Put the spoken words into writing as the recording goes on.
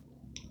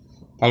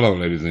Hello,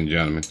 ladies and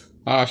gentlemen.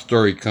 Our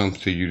story comes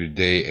to you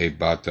today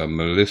about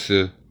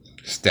Melissa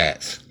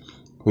Stats,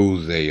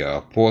 who's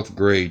a fourth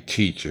grade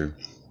teacher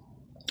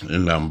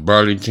in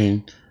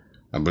Burlington.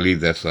 I believe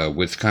that's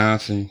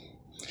Wisconsin.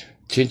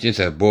 Tensions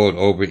have boiled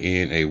over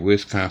in a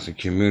Wisconsin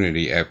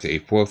community after a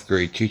fourth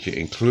grade teacher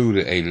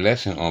included a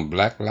lesson on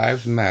Black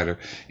Lives Matter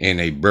in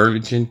a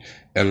Burlington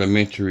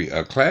elementary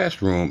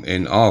classroom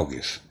in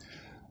August.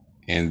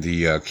 And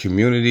the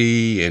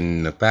community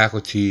and the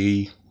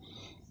faculty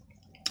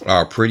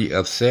are pretty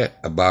upset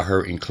about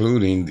her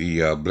including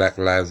the Black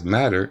Lives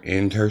Matter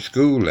in her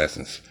school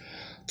lessons.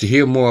 To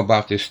hear more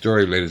about this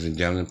story, ladies and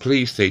gentlemen,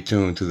 please stay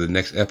tuned to the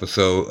next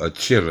episode of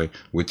Chilling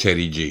with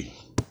Teddy G.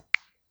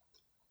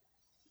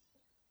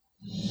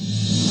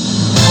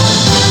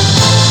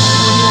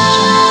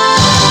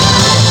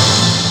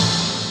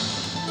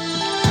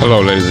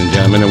 Hello, ladies and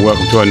gentlemen, and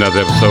welcome to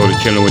another episode of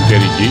Chilling with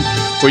Teddy G.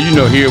 Where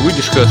here we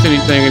discuss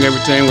anything and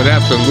everything with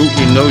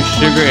absolutely no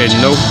sugar and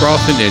no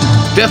frosting and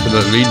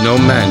definitely no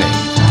mayonnaise.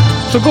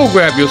 So go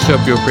grab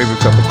yourself your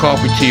favorite cup of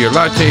coffee, tea, or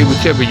latte,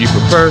 whichever you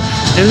prefer,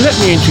 and let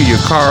me into your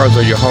cars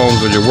or your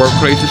homes or your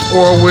workplaces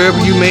or wherever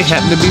you may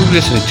happen to be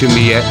listening to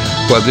me at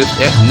for this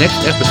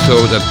next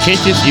episode of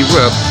Tensions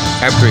Erupt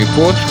after a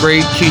fourth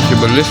grade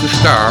teacher, Melissa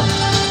Starr,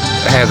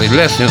 has a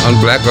lesson on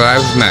Black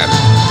Lives Matter.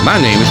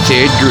 My name is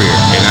Ted Greer,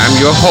 and I'm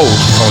your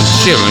host on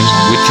Chilling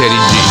with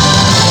Teddy G.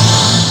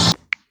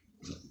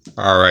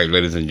 All right,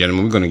 ladies and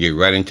gentlemen, we're going to get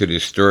right into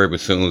this story, but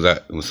as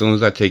soon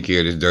as I take care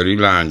of this dirty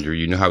laundry,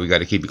 you know how we got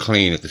to keep it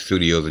clean at the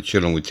studios of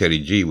Chilling with Teddy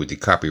G with the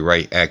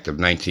Copyright Act of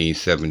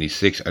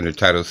 1976 under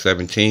Title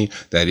 17,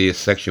 that is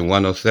Section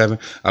 107.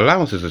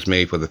 Allowances is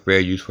made for the fair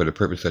use for the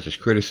purpose such as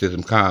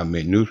criticism,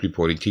 comment, news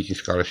reporting, teaching,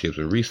 scholarships,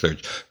 and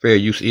research. Fair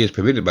use is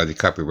permitted by the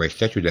copyright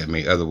statute that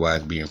may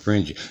otherwise be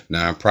infringing.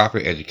 Non-proper,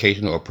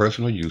 educational, or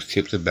personal use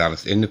tips are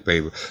balanced in the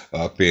favor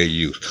of fair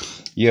use.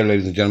 Yeah,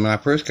 ladies and gentlemen, I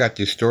first got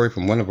this story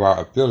from one of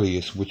our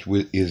affiliates, which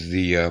is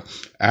the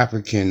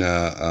African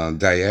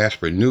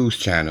Diaspora News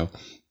Channel,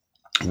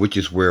 which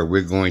is where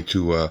we're going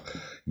to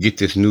get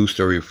this news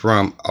story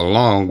from,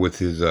 along with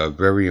his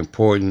very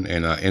important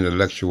and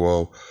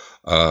intellectual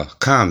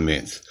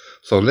comments.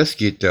 So let's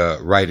get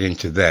right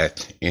into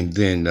that, and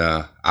then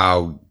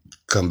I'll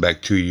come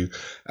back to you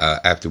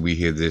after we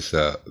hear this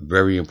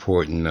very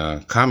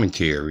important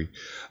commentary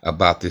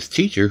about this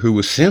teacher who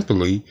was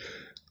simply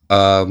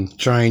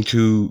trying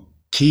to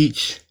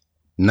teach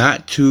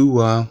not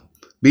to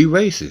be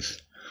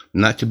racist,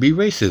 not to be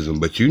racism.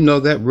 But you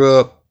know that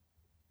rub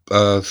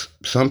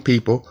some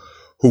people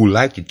who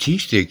like to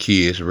teach their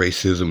kids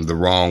racism the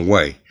wrong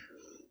way.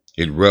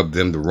 It rubbed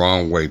them the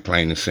wrong way,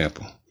 plain and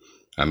simple.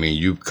 I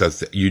mean,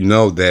 because you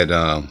know that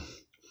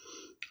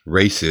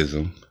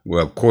racism,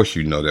 well, of course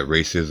you know that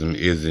racism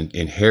isn't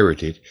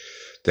inherited,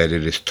 that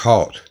it is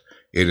taught,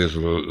 it is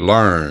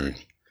learned,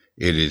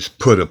 it is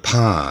put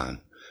upon.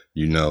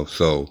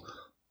 So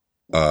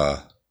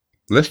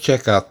let's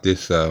check out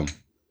this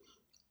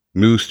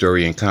news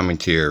story and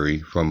commentary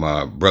from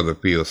Brother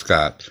Phil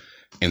Scott,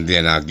 and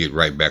then I'll get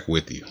right back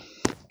with you.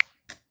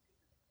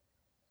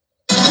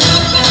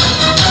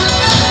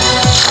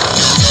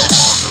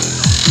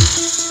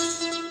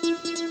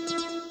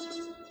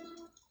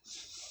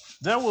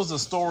 There was a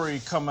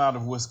story come out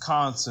of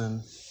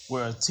Wisconsin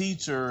where a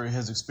teacher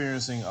is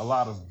experiencing a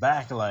lot of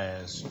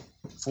backlash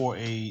for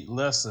a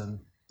lesson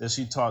that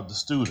she taught the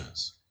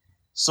students.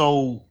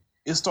 So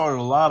it started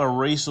a lot of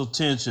racial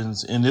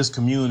tensions in this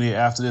community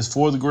after this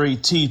fourth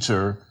grade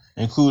teacher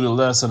included a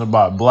lesson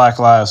about Black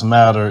Lives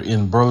Matter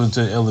in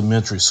Burlington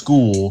Elementary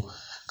School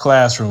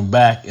classroom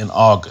back in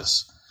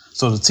August.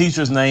 So the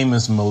teacher's name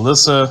is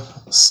Melissa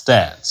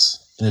Stats,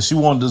 and she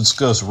wanted to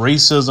discuss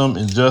racism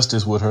and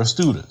justice with her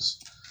students.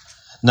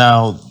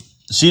 Now,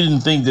 she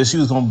didn't think that she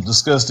was going to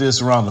discuss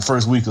this around the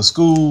first week of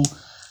school,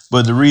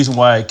 but the reason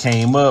why it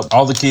came up,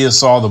 all the kids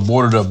saw the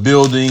boarded up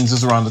buildings.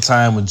 This was around the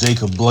time when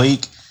Jacob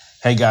Blake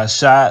had got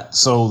shot.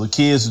 So the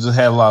kids just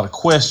had a lot of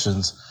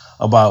questions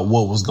about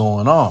what was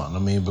going on. I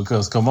mean,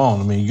 because come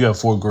on, I mean, you have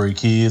fourth grade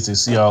kids, they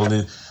see all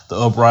the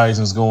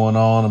uprisings going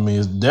on. I mean,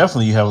 it's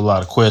definitely you have a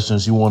lot of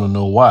questions. You want to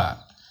know why.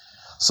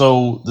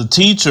 So the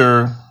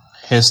teacher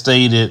has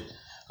stated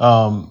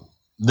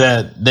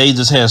that they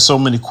just had so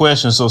many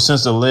questions. So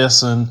since the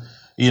lesson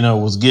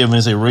was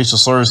given, say racial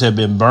slurs had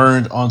been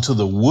burned onto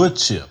the wood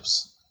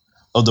chips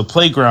of the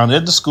playground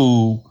at the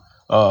school,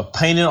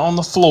 painted on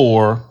the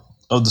floor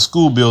of the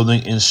school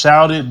building, and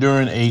shouted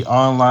during a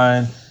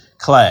online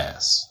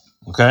class.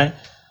 Okay.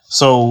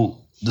 So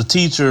the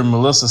teacher,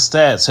 Melissa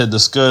Stats, had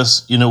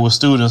discussed, with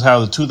students how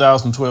the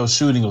 2012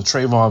 shooting of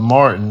Trayvon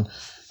Martin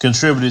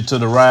contributed to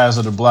the rise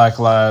of the Black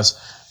Lives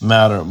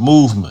Matter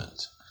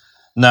movement.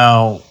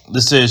 Now,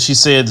 she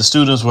said the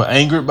students were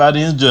angered by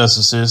the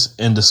injustices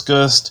and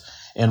discussed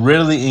and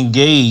readily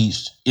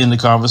engaged in the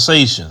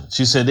conversation.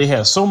 She said they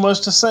had so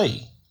much to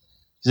say.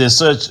 She had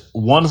such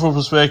wonderful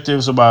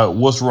perspectives about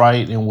what's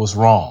right and what's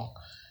wrong.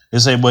 They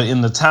say, but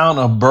in the town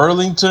of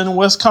Burlington,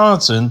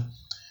 Wisconsin,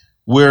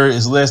 where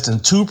it's less than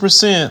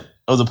 2%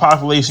 of the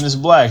population is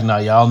black. Now,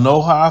 y'all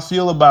know how I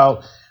feel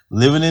about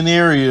living in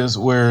areas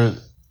where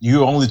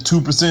you're only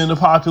 2% of the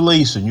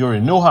population. You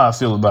already know how I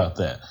feel about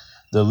that.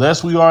 The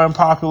less we are in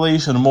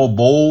population, the more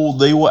bold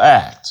they will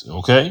act.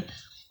 Okay.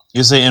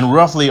 You say, and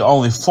roughly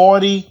only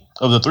 40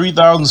 of the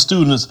 3,000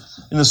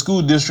 students in the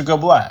school district are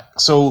black.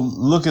 So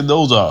look at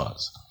those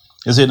odds.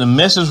 It said the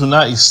message was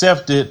not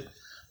accepted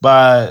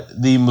by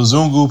the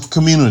Mzungu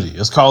community.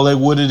 Let's call that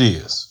what it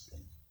is.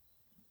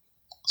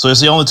 So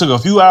it only took a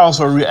few hours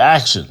for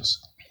reactions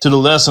to the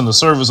lesson to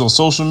surface on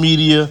social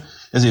media.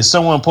 As if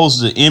someone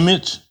posted an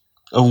image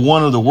of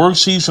one of the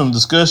worksheets from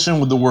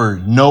discussion with the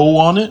word "no"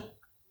 on it.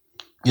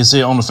 You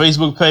see on the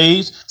Facebook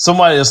page,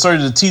 somebody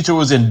asserted the teacher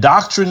was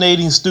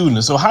indoctrinating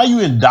students. So how are you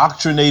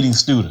indoctrinating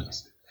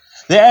students?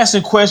 They're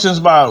asking questions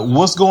about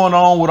what's going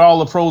on with all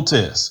the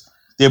protests.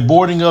 They're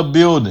boarding up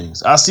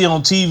buildings. I see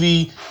on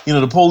TV,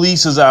 the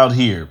police is out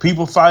here,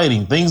 people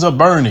fighting, things are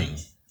burning.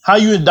 How are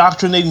you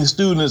indoctrinating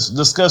students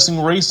discussing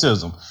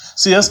racism?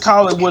 See, let's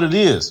call it what it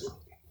is.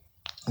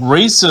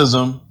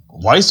 Racism,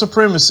 white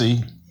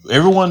supremacy,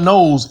 everyone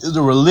knows is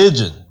a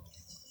religion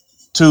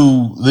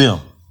to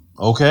them.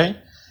 Okay.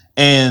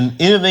 And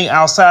anything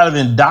outside of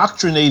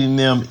indoctrinating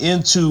them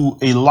into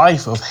a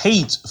life of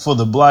hate for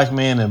the black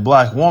man and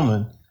black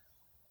woman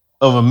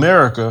of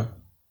America,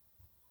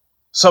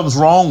 something's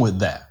wrong with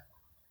that.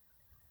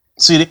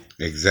 See,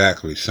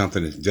 exactly.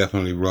 Something is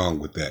definitely wrong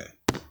with that.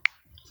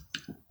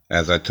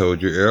 As I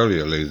told you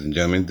earlier, ladies and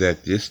gentlemen,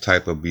 that this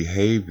type of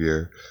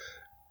behavior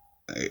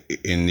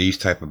in these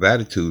type of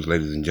attitudes,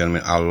 ladies and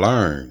gentlemen, are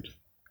learned.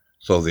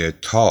 So they're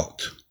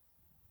taught.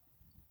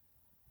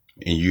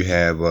 And you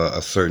have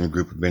a certain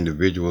group of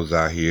individuals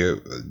out here,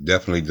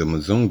 definitely the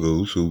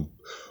Mzungus,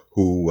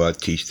 who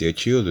teach their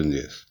children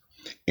this.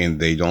 And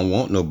they don't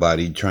want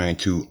nobody trying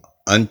to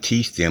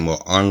unteach them or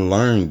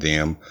unlearn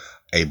them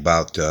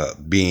about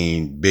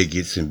being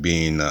bigots and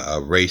being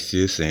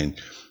racist and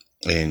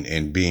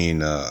being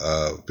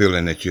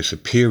feeling that you're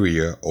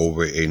superior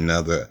over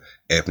another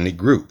ethnic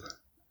group.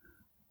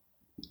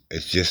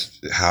 It's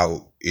just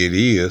how it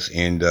is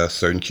in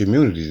certain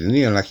communities. And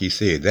then, like you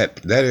said,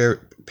 that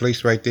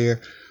place right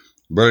there,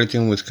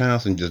 Burlington,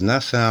 Wisconsin, does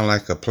not sound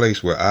like a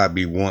place where I'd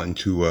be wanting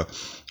to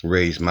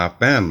raise my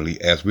family,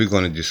 as we're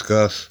going to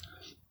discuss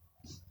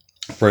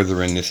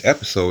further in this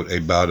episode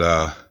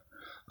about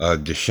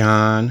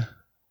Deshaun,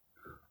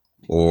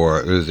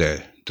 or is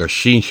that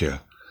Dashinsha,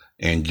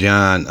 and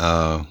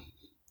John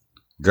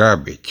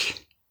Garbage.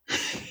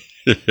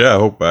 I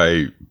hope I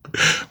ain't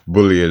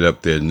bullying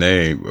up their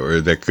name, or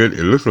it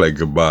looks like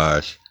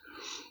Garbage,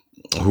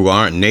 who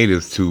aren't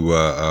natives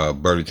to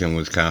Burlington,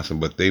 Wisconsin,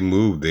 but they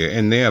moved there,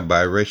 and they're a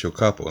biracial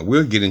couple. And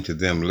we'll get into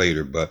them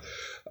later, but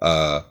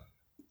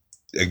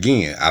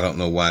again, I don't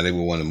know why they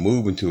would want to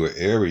move into an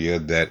area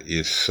that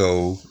is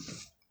so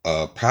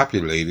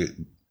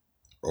populated,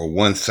 or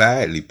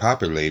one-sidedly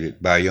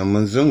populated by your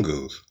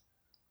Mzungus.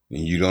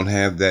 And you don't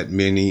have that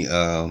many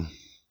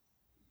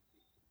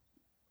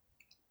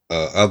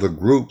other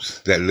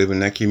groups that live in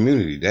that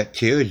community. That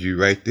tells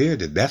you right there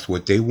that that's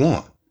what they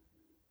want.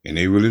 And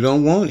they really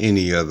don't want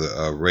any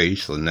other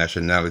race or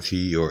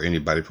nationality or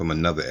anybody from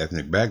another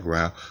ethnic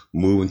background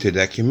moving to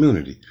that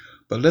community.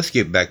 But let's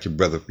get back to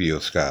Brother Phil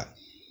Scott.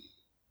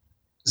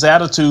 This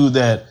attitude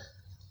that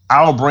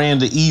our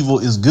brand of evil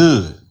is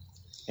good,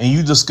 and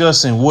you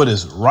discussing what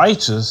is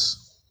righteous,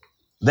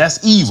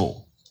 that's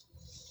evil.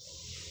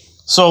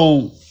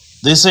 So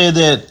they said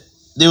that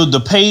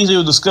the page they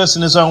were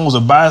discussing this on was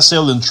a buy,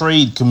 sell, and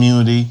trade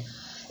community.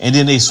 And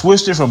then they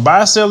switched it from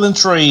buy, sell, and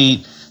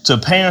trade to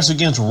parents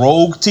against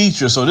rogue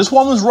teachers. So this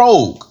woman's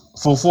rogue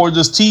for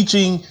just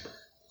teaching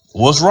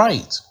what's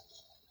right.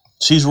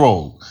 She's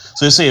rogue.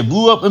 So they say it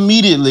blew up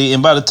immediately.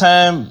 And by the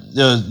time,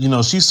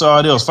 she saw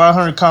it, there was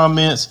 500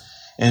 comments.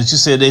 And she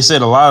said they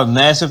said a lot of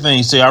nasty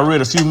things. She said, I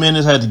read a few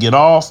minutes, had to get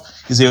off.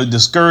 He said it was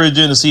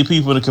discouraging to see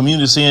people in the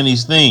community saying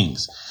these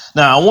things.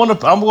 Now,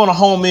 I'm going to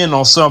home in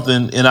on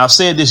something, and I've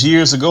said this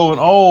years ago, and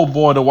oh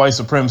boy, the white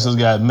supremacists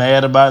got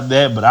mad about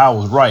that, but I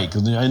was right.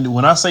 Because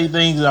when I say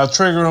things and I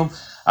trigger them,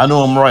 I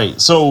know I'm right.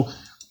 So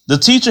the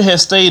teacher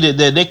has stated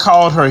that they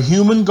called her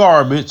human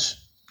garbage,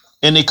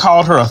 and they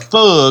called her a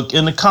thug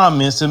in the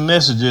comments and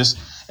messages,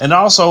 and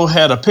also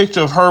had a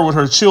picture of her with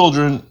her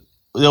children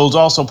that was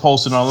also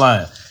posted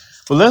online.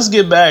 But let's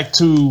get back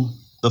to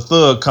the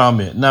thug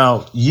comment.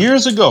 Now,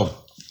 years ago,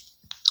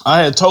 I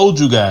had told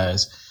you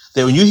guys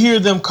that when you hear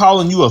them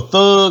calling you a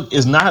thug,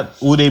 is not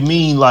what they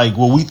mean like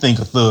what we think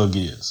a thug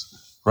is,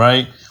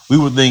 right? We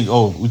would think,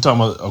 oh, we're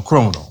talking about a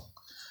criminal.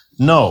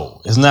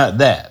 No, it's not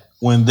that.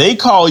 When they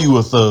call you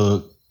a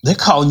thug, they're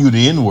calling you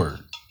the N-word.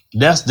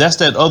 That's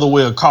that other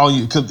way of calling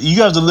you, because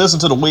you have to listen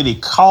to the way they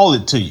call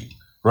it to you,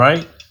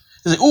 right?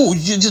 They say, oh,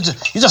 you're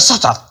just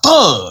such a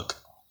thug.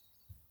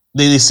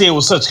 They say it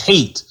with such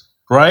hate,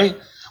 right?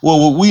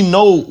 Well, we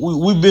know,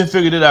 we've been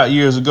figured it out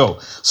years ago.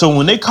 So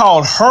when they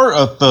called her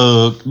a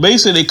thug,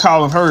 basically they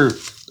calling her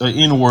an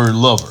N-word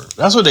lover.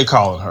 That's what they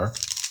calling her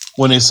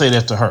when they say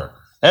that to her.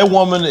 That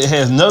woman, it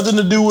has nothing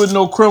to do with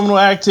no criminal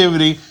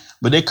activity,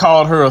 but they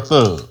called her a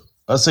thug.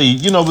 I say,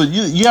 but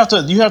you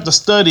have to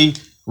study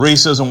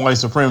racism, white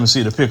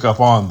supremacy to pick up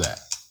on that.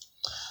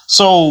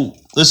 So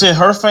they said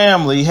her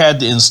family had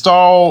to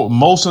install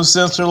motion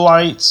sensor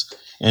lights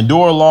and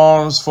door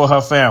alarms for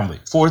her family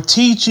for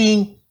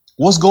teaching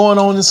what's going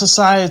on in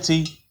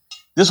society.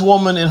 This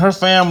woman and her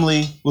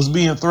family was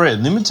being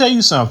threatened. Let me tell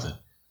you something.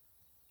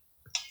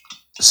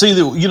 See,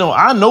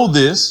 I know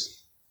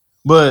this,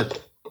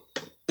 but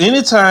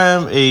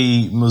anytime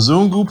a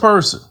Mzungu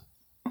person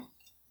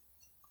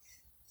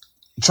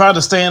try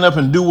to stand up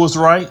and do what's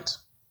right,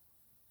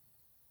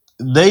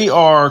 they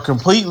are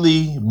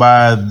completely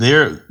by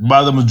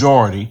the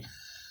majority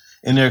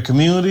in their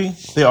community,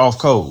 they're off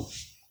code.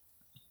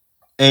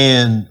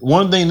 And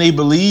one thing they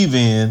believe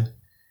in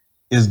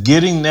is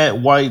getting that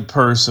white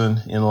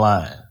person in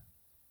line.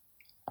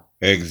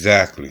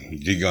 Exactly.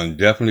 You're going to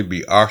definitely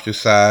be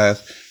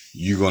ostracized.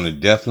 You're going to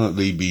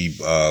definitely be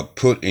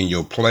put in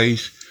your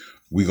place.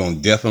 We're going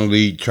to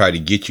definitely try to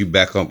get you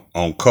back up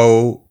on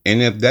code.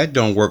 And if that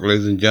don't work,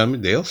 ladies and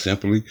gentlemen, they'll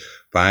simply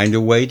find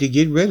a way to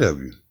get rid of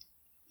you.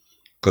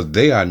 Because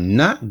they are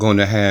not going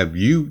to have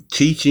you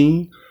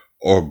teaching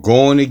or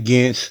going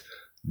against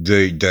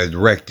the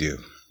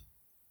directive.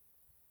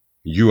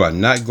 You are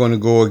not going to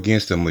go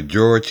against the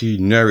majority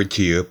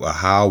narrative of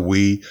how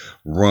we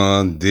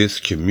run this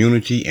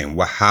community and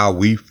how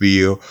we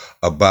feel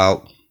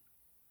about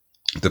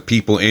the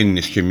people in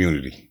this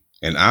community.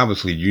 And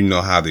obviously, you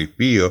know how they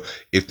feel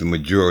if the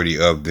majority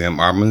of them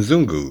are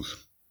Mzungus.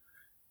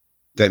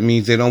 That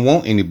means they don't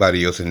want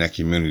anybody else in that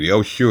community.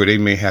 Oh, sure, they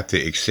may have to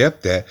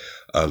accept that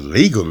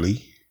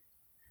legally.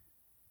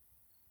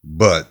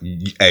 But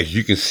as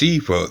you can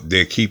see,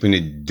 they're keeping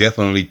it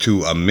definitely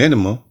to a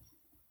minimum.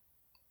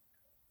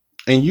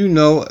 And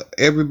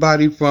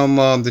everybody from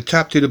the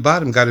top to the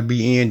bottom got to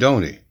be in,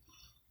 don't it?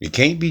 It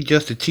can't be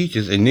just the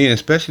teachers. And then,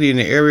 especially in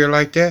an area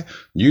like that,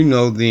 then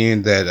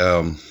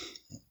that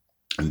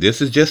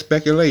this is just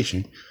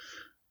speculation,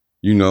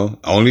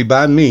 only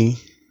by me,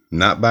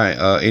 not by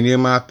any of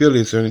my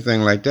affiliates or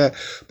anything like that.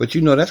 But,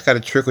 that's got to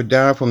trickle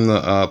down from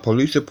the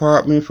police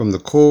department, from the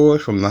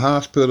courts, from the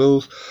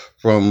hospitals,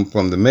 from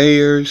the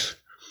mayors,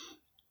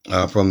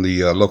 from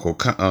the local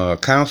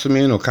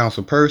councilmen or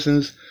council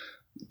persons,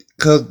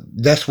 because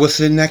that's what's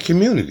in that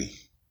community.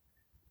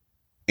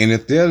 And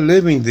if they're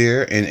living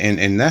there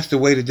and that's the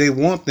way that they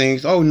want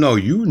things, oh, no,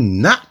 you're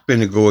not going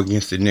to go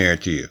against the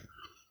narrative.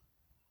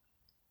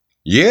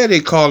 Yeah, they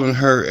calling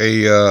her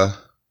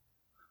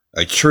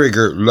a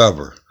trigger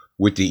lover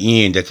with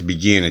the end at the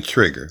beginning of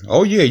trigger.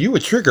 Oh, yeah, you a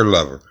trigger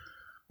lover.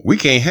 We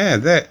can't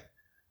have that.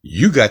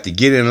 You got to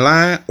get in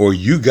line or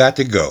you got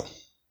to go.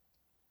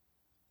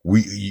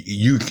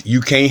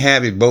 You can't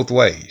have it both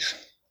ways.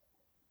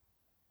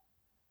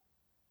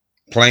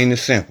 Plain and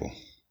simple.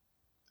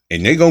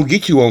 And they're going to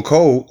get you on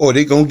code or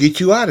they're going to get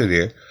you out of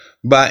there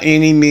by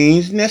any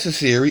means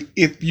necessary,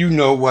 if you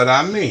know what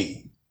I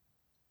mean.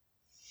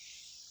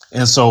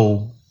 And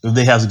so if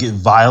they have to get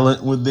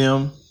violent with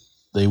them,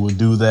 they would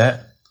do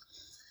that.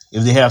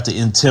 If they have to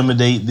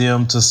intimidate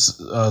them to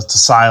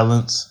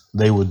silence,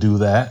 they would do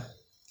that.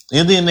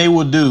 And then they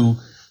would do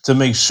to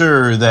make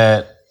sure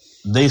that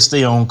they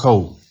stay on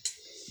code.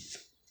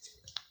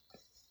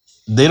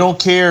 They don't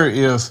care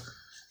if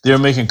they're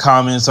making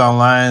comments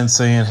online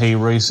saying, hey,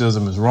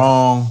 racism is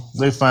wrong.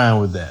 They're fine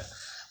with that.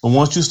 But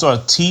once you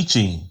start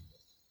teaching,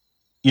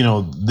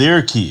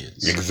 their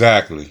kids.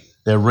 Exactly.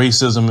 That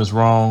racism is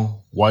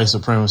wrong, white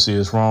supremacy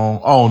is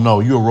wrong. Oh, no,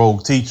 you're a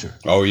rogue teacher.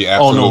 Oh, yeah,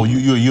 absolutely. Oh,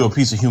 no, you're a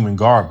piece of human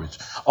garbage.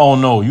 Oh,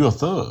 no, you're a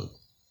thug.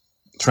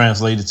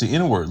 Translated to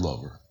N-word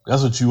lover.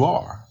 That's what you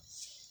are.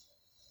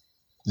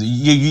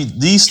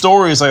 These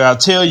stories, like I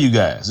tell you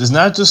guys, it's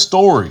not just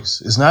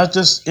stories. It's not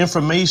just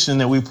information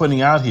that we're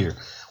putting out here.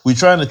 We're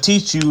trying to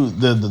teach you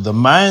the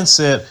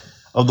mindset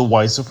of the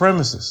white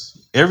supremacists.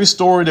 Every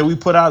story that we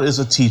put out is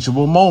a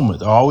teachable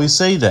moment. I always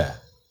say that.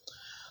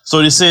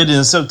 So they said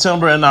in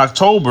September and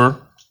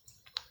October,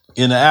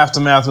 in the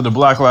aftermath of the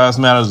Black Lives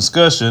Matter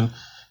discussion,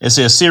 it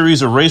said a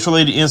series of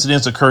race-related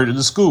incidents occurred at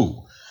the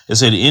school. It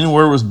said the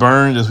N-word was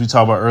burned, as we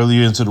talked about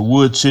earlier, into the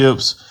wood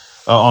chips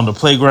on the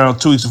playground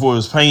 2 weeks before it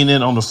was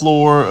painted on the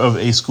floor of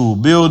a school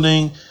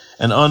building.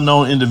 An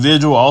unknown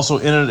individual also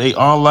entered an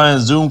online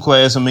Zoom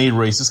class and made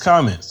racist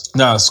comments.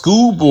 Now, a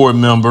school board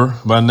member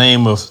by the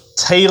name of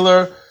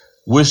Taylor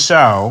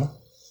Wishow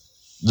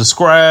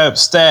described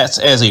Stats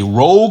as a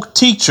rogue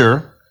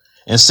teacher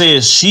and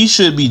says she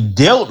should be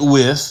dealt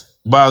with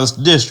by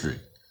the district.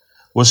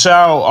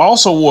 Wishow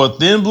also wore a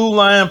thin blue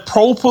line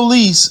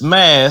pro-police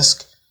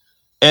mask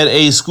at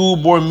a school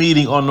board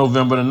meeting on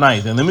November the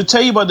 9th. And let me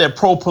tell you about that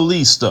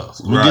pro-police stuff.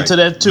 We'll get to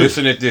that too.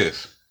 Listen at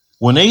this.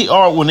 When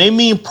they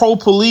mean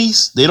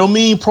pro-police, they don't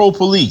mean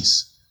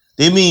pro-police.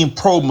 They mean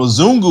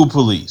pro-Mzungu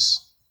police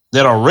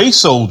that are race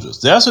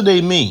soldiers. That's what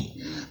they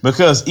mean.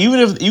 Because even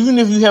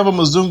if you have a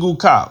Mzungu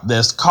cop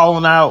that's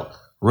calling out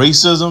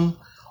racism,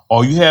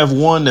 or you have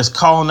one that's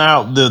calling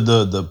out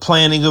the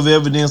planting of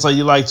evidence like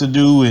you like to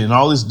do and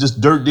all this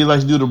just dirt they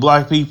like to do to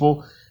black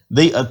people,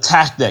 they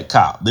attack that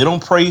cop. They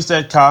don't praise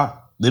that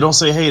cop. They don't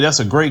say, hey, that's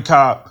a great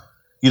cop.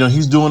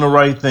 He's doing the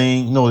right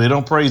thing. No, they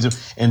don't praise him.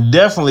 And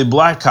definitely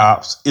black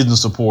cops isn't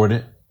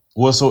supported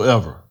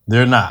whatsoever.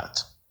 They're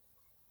not.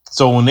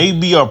 So when they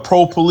be a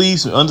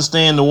pro-police,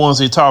 understand the ones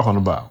they're talking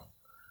about.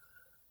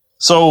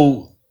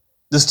 So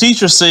this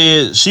teacher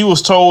said she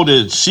was told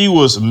that she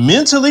was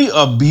mentally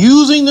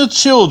abusing the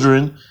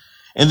children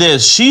and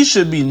that she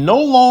should be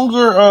no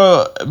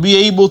longer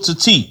be able to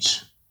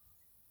teach.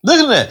 Look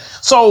at that.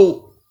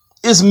 So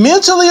it's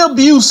mentally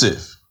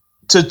abusive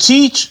to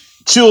teach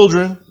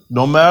children,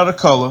 no matter the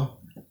color,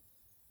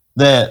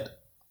 that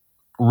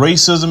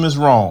racism is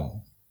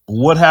wrong.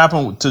 What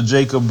happened to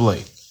Jacob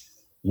Blake?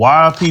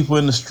 Why are people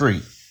in the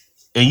street?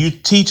 And you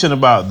teaching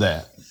about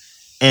that.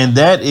 And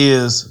that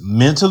is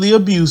mentally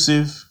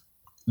abusive.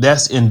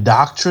 That's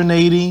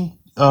indoctrinating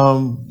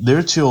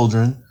their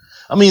children.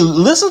 I mean,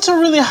 listen to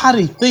really how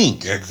they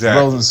think,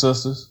 brothers and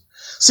sisters.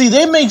 See,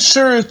 they make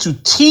sure to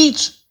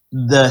teach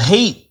the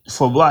hate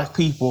for black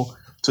people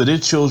to their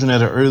children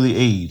at an early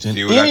age. And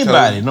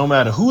anybody, no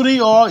matter who they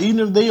are,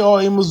 even if they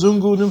are in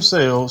Mzungu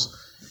themselves,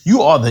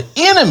 you are the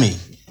enemy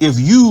if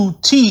you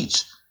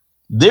teach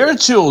their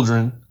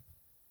children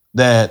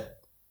that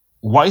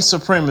white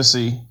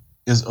supremacy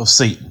is of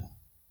Satan.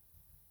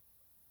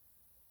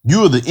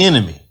 You are the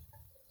enemy.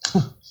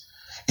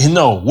 And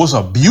no, what's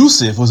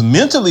abusive, what's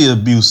mentally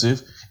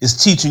abusive is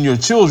teaching your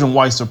children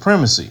white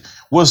supremacy.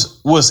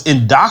 What's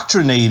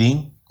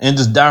indoctrinating and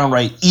just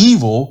downright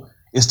evil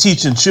is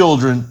teaching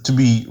children to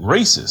be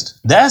racist.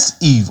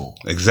 That's evil.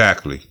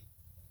 Exactly.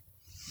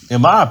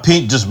 In my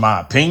opinion, just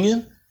my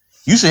opinion,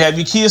 you should have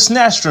your kids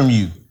snatched from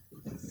you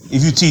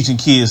if you're teaching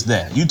kids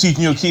that. You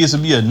teaching your kids to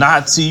be a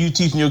Nazi, you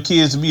teaching your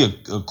kids to be a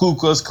Ku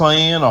Klux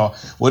Klan or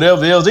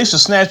whatever else, they should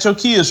snatch your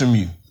kids from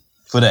you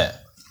for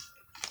that.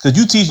 Because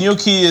you teaching your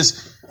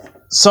kids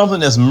something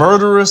that's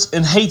murderous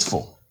and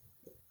hateful.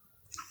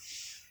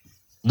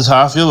 That's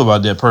how I feel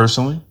about that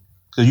personally,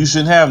 because you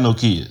shouldn't have no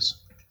kids.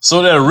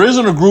 So that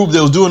original group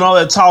that was doing all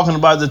that talking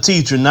about the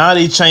teacher, now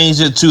they changed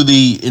it to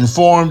the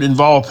informed,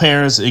 involved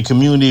parents and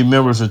community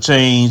members for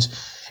change.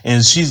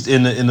 And she's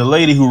and the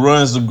lady who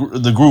runs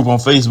the group on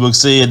Facebook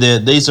said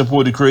that they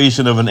support the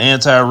creation of an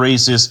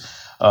anti-racist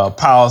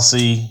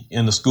policy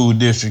in the school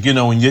district.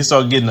 When you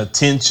start getting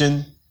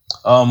attention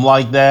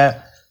like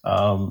that,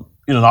 all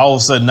of a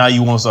sudden now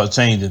you want to start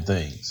changing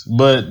things.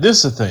 But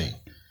this is the thing.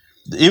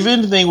 If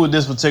anything with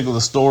this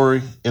particular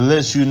story, it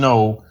lets you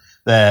know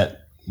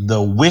that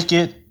the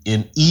wicked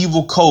and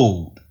evil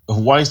code of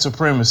white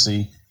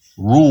supremacy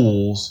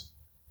rules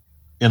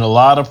in a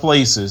lot of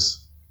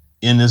places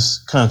in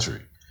this country.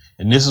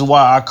 And this is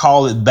why I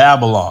call it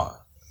Babylon.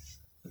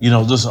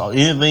 Just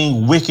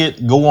anything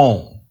wicked, go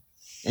on.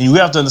 And you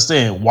have to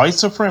understand, white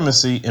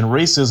supremacy and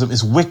racism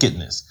is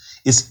wickedness.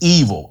 It's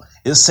evil.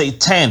 It's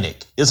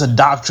satanic. It's a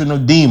doctrine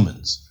of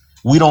demons.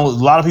 A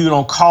lot of people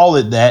don't call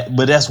it that,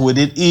 but that's what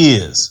it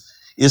is.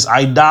 It's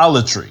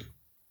idolatry.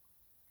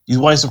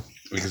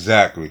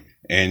 Exactly.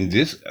 And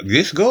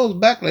this goes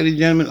back, ladies and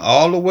gentlemen,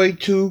 all the way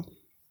to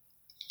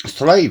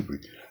slavery.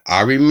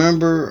 I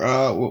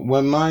remember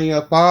when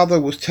my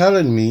father was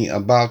telling me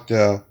about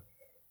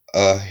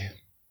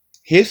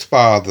his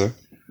father,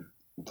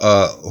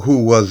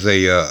 who was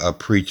a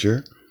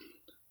preacher,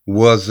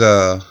 was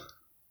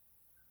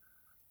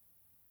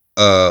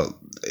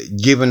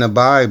given a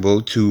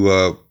Bible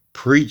to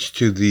preach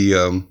to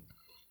the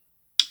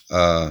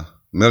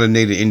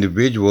melanated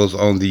individuals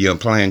on the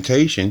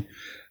plantation,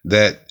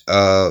 that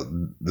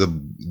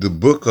the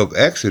book of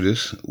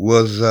Exodus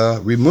was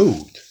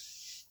removed,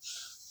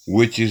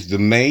 which is the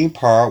main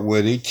part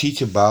where they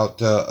teach about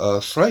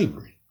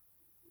slavery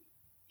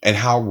and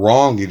how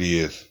wrong it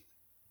is,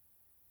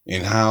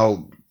 and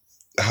how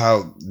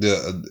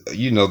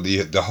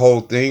the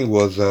whole thing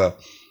was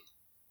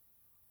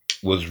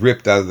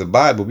ripped out of the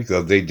Bible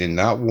because they did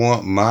not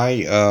want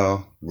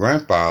my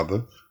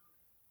grandfather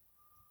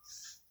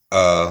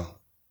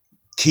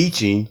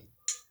teaching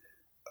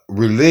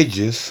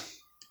religious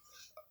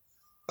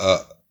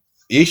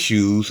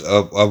issues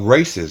of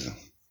racism.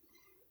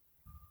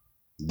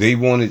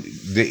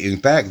 In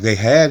fact, they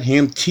had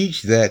him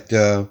teach that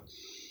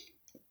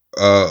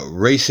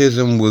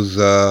racism was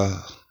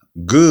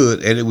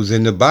good and it was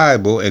in the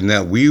Bible, and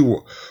that we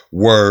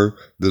were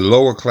the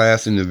lower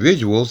class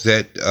individuals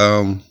that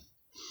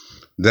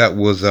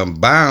was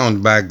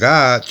bound by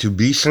God to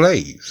be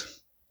slaves.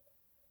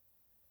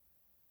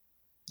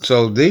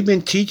 So they've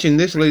been teaching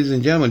this, ladies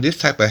and gentlemen, this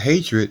type of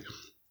hatred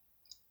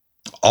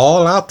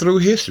all out through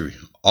history,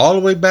 all the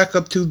way back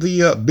up to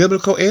the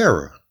biblical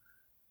era.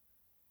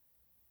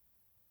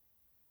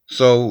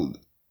 So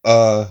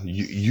I'm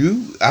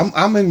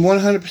in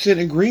 100%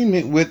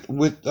 agreement with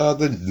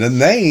the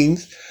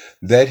names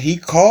that he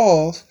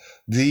calls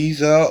these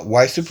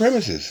white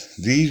supremacists,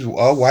 these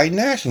white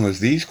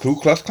nationalists, these Ku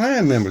Klux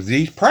Klan members,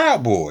 these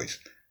Proud Boys.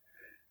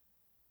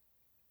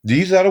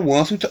 These are the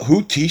ones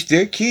who teach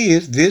their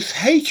kids this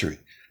hatred,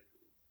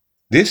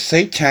 this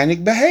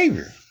satanic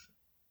behavior.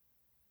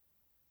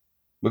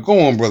 But go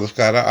on, Brother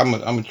Scott. I'm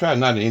gonna try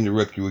not to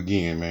interrupt you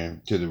again,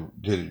 man.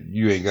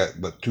 You ain't got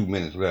but 2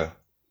 minutes left.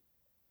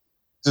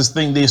 just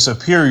think they're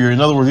superior.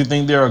 In other words, they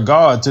think they're a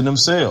god to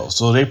themselves.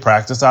 So they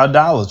practice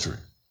idolatry.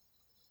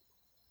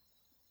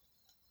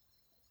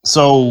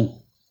 So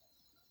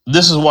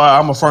this is why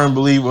I'm a firm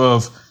believer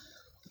of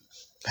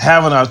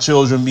having our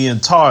children being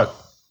taught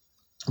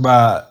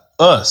by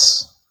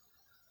us,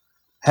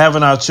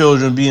 having our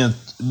children being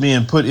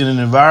put in an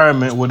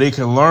environment where they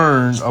can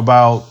learn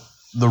about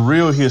the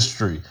real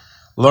history,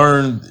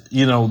 learn,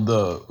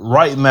 the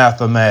right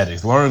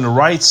mathematics, learn the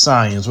right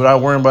science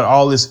without worrying about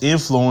all this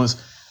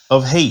influence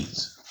of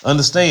hate.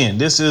 Understand,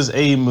 this is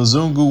a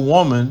Mzungu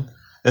woman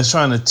that's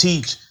trying to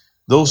teach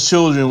those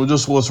children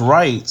just what's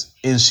right,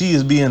 and she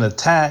is being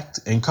attacked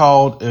and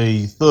called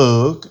a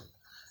thug,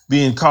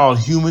 being called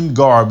human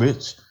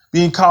garbage,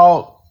 being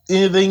called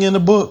anything in the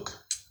book.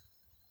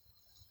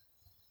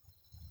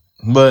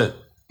 But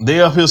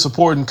they up here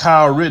supporting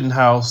Kyle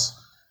Rittenhouse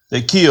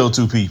that killed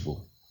 2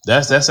 people.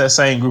 That's that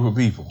same group of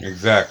people.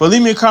 Exactly. But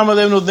leave me a comment.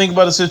 Let me know what you think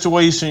about the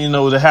situation,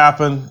 that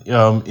happened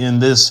in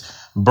this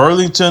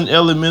Burlington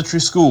Elementary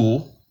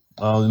School.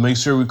 Make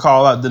sure we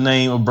call out the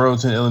name of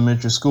Burlington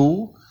Elementary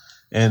School.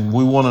 And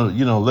we want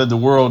to, let the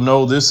world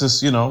know this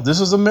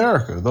is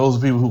America. Those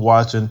are people who are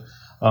watching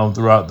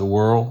throughout the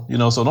world,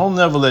 so don't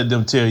never let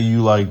them tell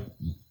you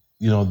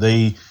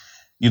they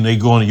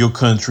go into your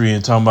country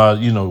and talking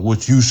about,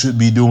 what you should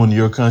be doing in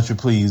your country.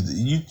 Please,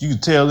 you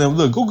tell them,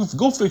 look,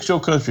 go fix your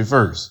country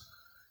first.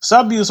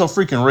 Stop being so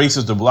freaking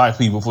racist to black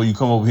people before you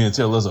come over here and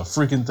tell us a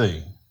freaking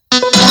thing.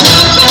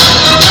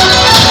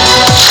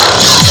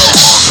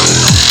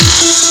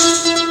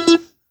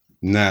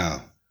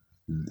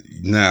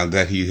 Now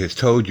that he has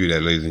told you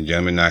that, ladies and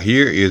gentlemen, now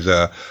here is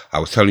I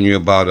was telling you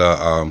about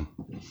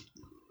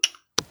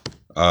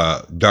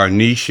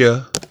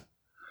Darnisha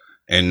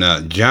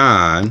and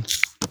John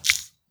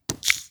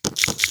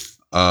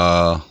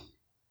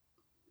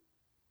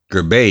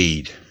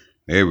Gerbade.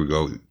 There we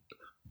go.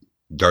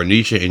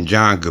 Darnisha and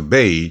John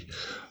Gerbade,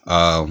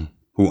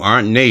 who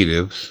aren't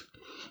natives,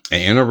 an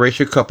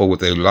interracial couple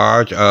with a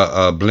large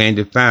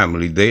blended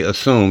family. They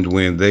assumed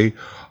when they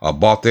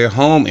bought their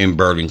home in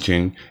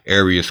Burlington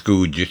area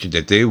school district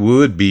that they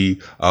would be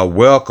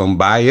welcomed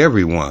by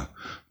everyone.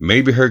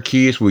 Maybe her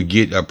kids would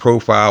get a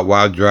profile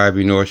while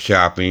driving or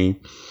shopping,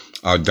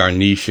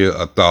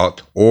 Darnisha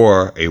thought,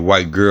 or a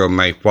white girl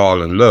might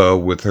fall in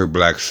love with her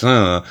black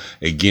son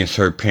against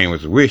her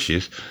parents'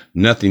 wishes.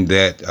 Nothing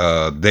that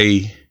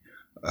they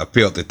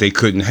felt that they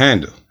couldn't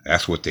handle.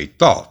 That's what they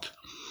thought.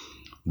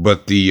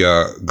 But the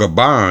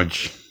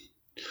Garbage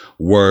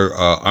were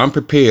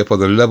unprepared for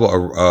the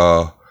level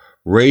of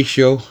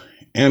racial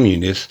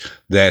animus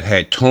that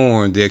had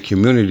torn their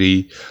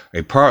community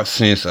apart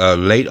since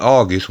late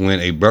August, when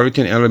a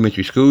Burlington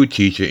elementary school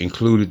teacher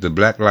included the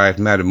Black Lives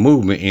Matter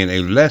movement in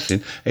a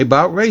lesson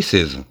about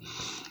racism.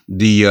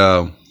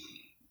 The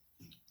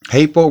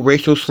hateful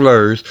racial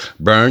slurs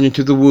burned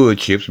into the wood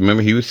chips.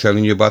 Remember, he was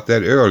telling you about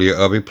that earlier,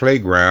 of a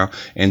playground,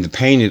 and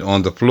painted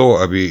on the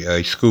floor of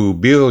a school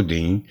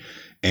building,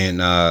 and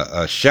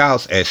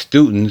shouts at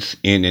students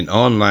in an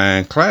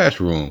online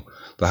classroom.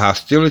 The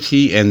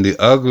hostility and the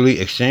ugly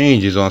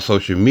exchanges on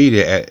social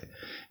media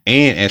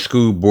and at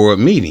school board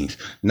meetings.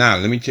 Now,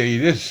 let me tell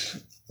you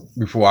this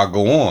before I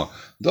go on.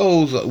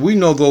 We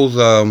know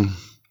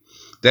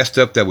that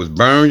stuff that was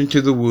burned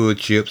into the wood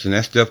chips and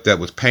that stuff that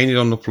was painted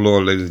on the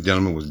floor, ladies and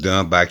gentlemen, was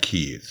done by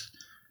kids.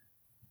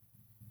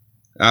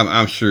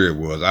 I'm sure it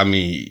was. I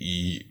mean,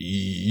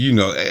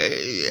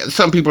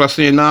 some people are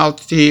saying, no,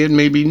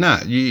 maybe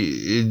not.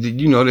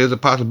 There's a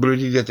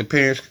possibility that the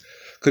parents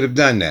could have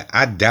done that.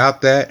 I doubt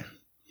that.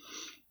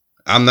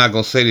 I'm not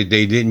going to say that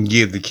they didn't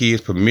give the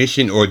kids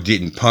permission or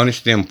didn't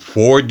punish them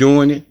for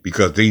doing it,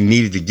 because they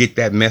needed to get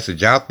that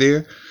message out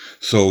there.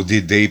 So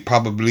did they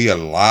probably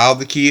allow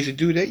the kids to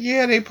do that?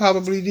 Yeah, they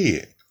probably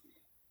did.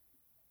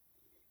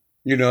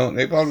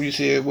 They probably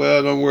said,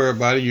 well, don't worry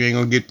about it. You ain't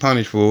going to get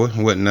punished for it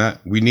and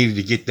whatnot. We needed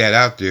to get that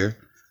out there.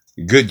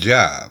 Good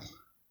job.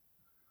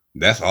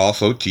 That's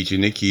also teaching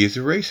their kids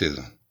the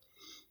racism.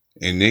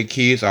 And their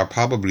kids are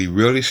probably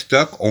really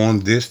stuck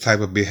on this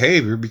type of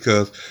behavior,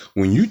 because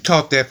when you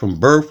taught that from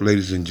birth,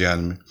 ladies and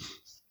gentlemen,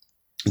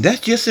 that's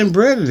just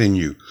embedded in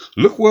you.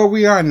 Look where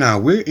we are now.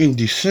 We're in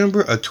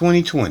December of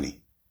 2020.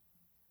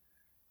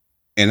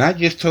 And I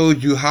just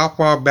told you how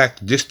far back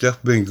this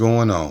stuff been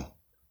going on.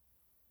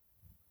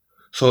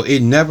 So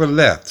it never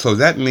left. So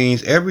that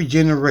means every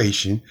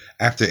generation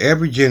after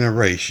every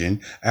generation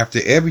after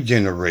every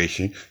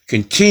generation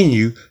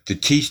continue to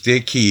teach their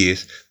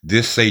kids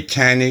this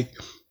satanic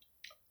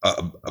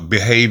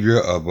behavior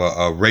of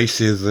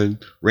racism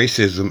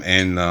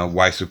and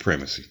white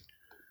supremacy.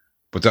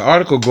 But the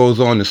article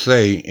goes on to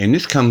say, and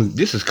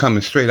this is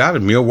coming straight out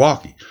of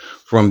Milwaukee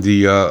from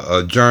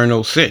the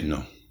Journal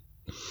Sentinel.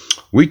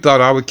 We thought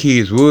our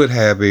kids would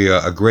have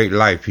a great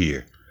life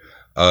here,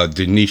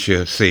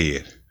 Denisha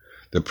said.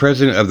 The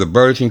president of the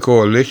Burlington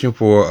Coalition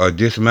for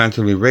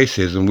Dismantling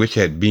Racism, which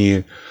had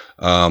been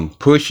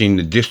pushing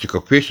the district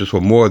officials for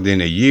more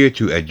than a year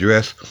to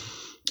address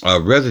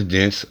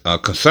residents'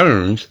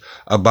 concerns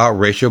about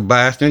racial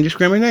bias and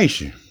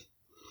discrimination.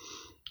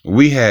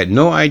 We had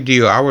no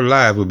idea our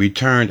lives would be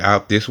turned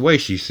out this way,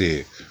 she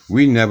said.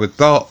 We never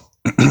thought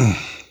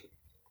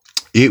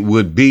it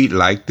would be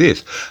like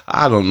this.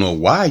 I don't know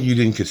why you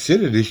didn't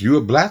consider this. You're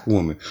a black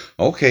woman.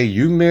 Okay,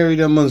 you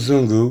married a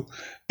Mzungu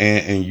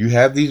and you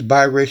have these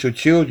biracial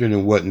children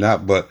and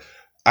whatnot, but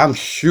I'm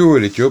sure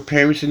that your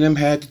parents and them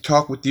had to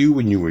talk with you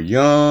when you were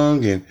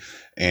young and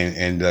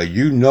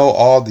you know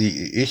all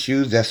the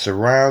issues that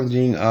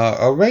surrounding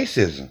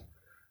racism.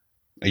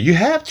 You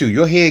have to.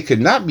 Your head could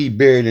not be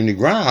buried in the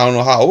ground. I don't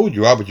know how old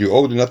you are, but you're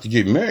old enough to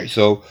get married.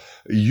 So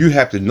you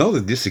have to know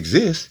that this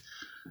exists.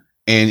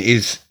 And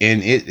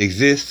it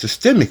exists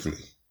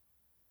systemically.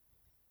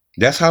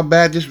 That's how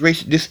bad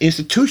this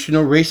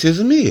institutional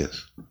racism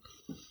is.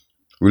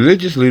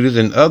 Religious leaders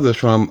and others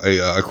from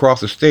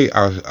across the state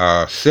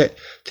are set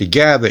to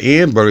gather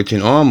in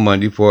Burlington on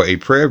Monday for a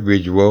prayer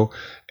vigil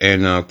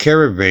and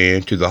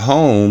caravan to the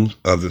homes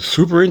of the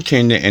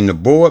superintendent and the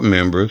board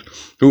members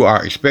who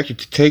are expected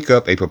to take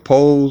up a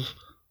proposed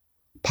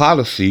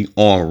policy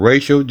on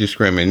racial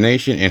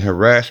discrimination and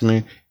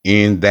harassment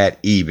in that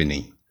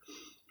evening.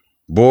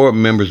 Board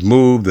members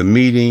moved the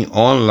meeting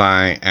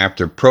online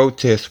after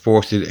protests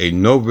forced a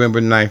November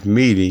 9th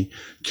meeting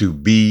to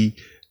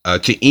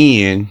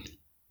end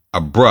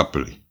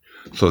abruptly.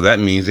 So that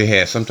means they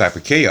had some type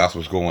of chaos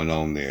was going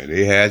on there.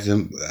 They had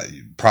some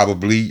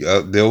probably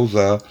those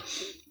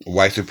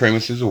white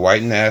supremacists or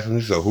white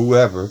nationalists or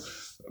whoever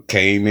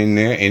came in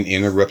there and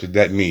interrupted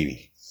that meeting,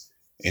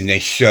 and they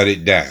shut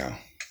it down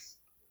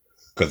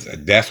because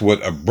that's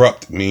what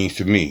abrupt means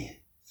to me.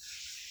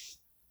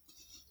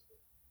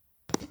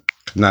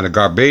 Now, the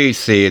garbage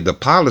said the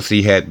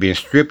policy had been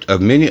stripped of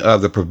many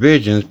of the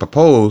provisions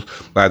proposed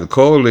by the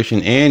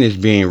coalition and is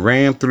being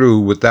rammed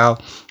through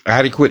without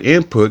adequate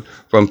input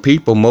from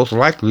people most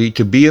likely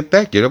to be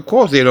affected. Of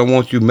course, they don't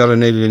want you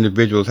melanated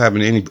individuals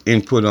having any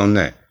input on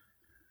that.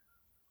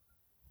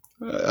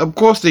 Of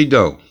course they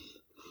don't.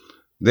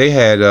 They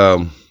had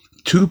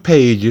 2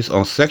 pages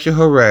on sexual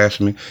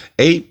harassment,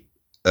 8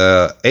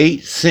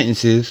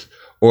 sentences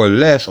or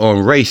less on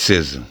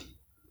racism.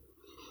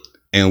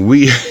 And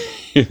we...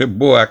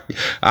 Boy,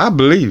 I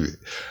believe it.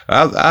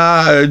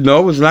 I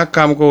know it's not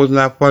comical, it's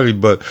not funny,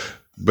 but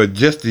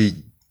just to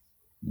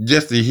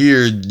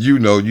hear,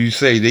 you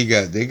say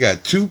they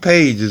got 2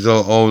 pages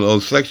on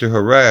sexual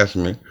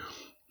harassment,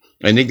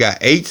 and they got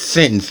 8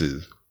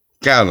 sentences.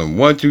 Count them: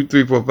 1, 2,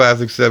 3, 4, 5,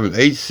 6, 7,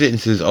 8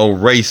 sentences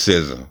on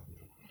racism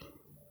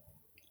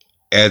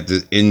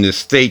in the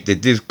state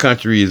that this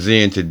country is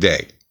in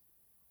today.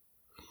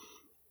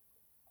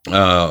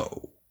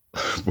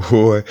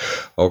 Boy,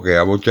 okay,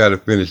 I'm gonna try to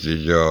finish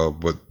this, y'all,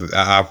 but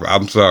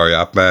I'm sorry,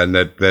 I find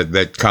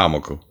that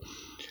comical.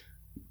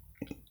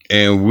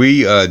 And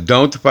we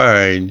don't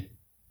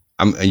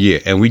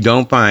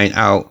find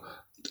out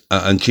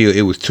until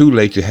it was too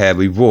late to have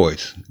a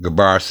voice,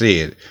 Gabar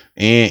said.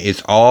 And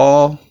it's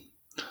all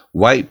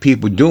white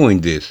people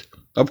doing this.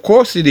 Of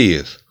course it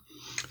is.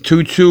 To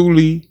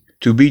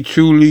be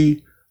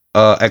truly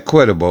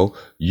equitable,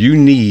 you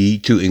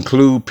need to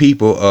include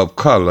people of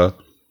color.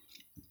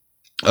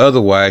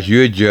 Otherwise,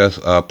 you're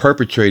just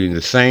perpetrating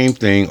the same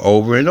thing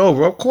over and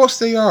over. Of course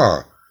they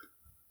are.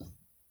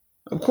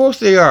 Of course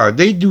they are.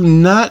 They do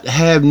not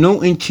have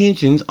no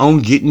intentions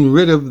on getting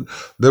rid of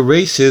the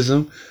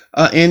racism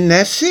in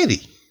that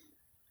city.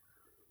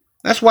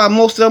 That's why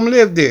most of them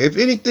live there. If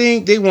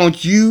anything, they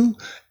want you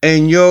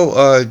and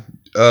your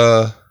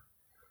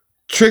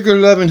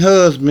trigger-loving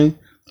husband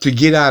to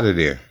get out of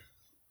there.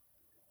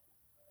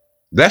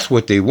 That's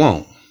what they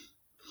want.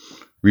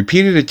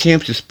 Repeated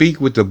attempts to speak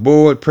with the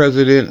board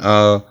president,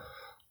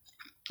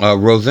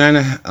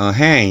 Rosanna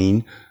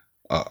Hain,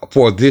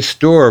 for this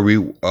story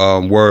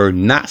were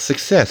not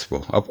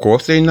successful. Of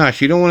course they're not.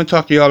 She don't want to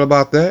talk to y'all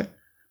about that.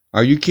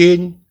 Are you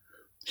kidding?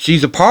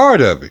 She's a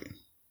part of it.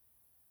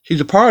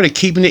 She's a part of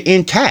keeping it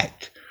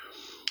intact.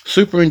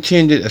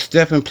 Superintendent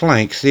Stephen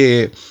Plank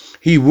said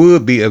he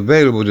would be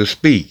available to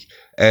speak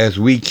as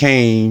we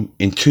came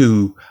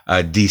into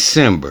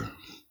December.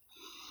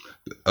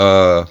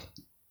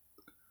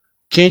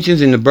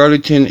 Tensions in the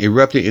Burlington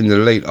erupted in the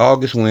late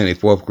August when a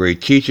 4th grade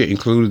teacher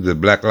included the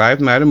Black Lives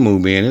Matter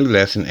movement in a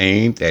lesson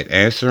aimed at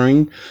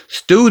answering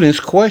students'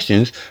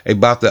 questions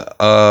about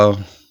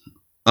the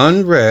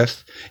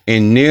unrest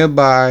in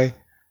nearby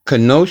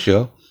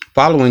Kenosha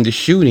following the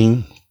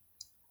shooting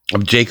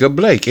of Jacob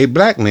Blake, a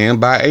black man,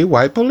 by a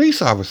white police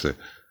officer.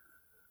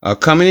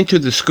 Coming into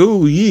the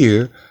school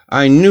year,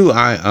 I knew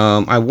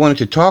I wanted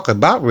to talk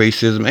about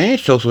racism and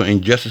social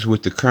injustice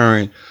with the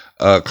current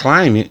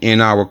climate in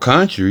our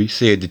country,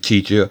 said the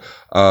teacher,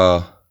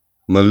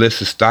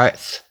 Melissa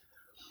Stites,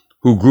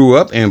 who grew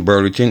up in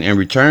Burlington and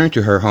returned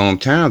to her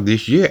hometown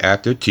this year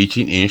after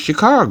teaching in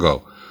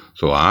Chicago.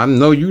 So I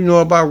know you know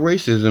about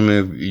racism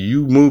if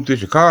you moved to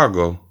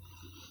Chicago.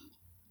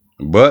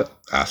 But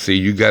I see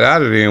you got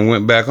out of there and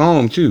went back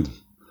home too.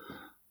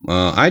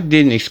 I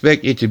didn't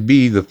expect it to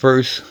be the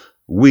first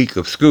week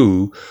of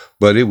school,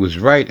 but it was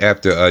right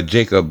after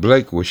Jacob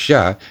Blake was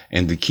shot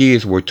and the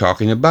kids were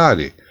talking about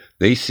it.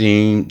 They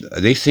seen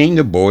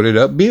the boarded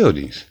up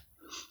buildings.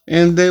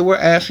 And they were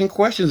asking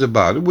questions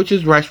about it, which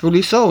is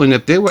rightfully so. And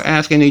if they were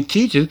asking their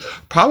teachers,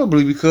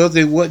 probably because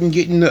they wasn't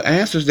getting the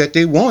answers that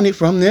they wanted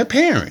from their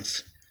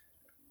parents.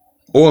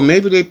 Or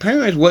maybe their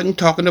parents wasn't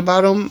talking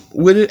about them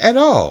with it at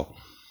all.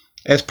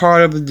 As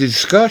part of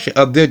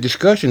their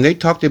discussion, they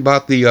talked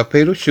about the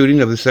fatal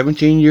shooting of the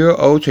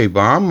 17-year-old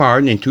Trayvon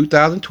Martin in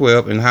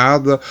 2012 and how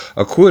the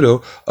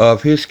acquittal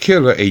of his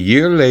killer a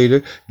year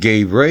later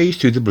gave rise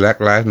to the Black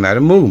Lives Matter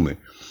movement.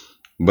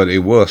 But it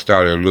was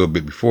started a little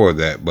bit before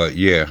that. But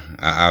yeah,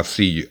 I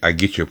see you. I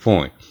get your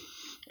point.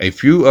 A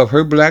few of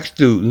her black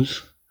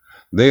students,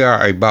 they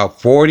are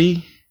about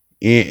 40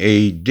 in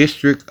a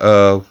district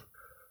of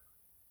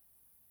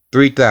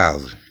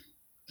 3,000.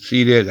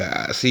 See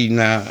that? See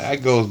now,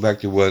 that goes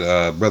back to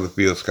what Brother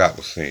Phil Scott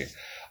was saying.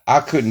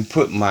 I couldn't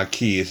put my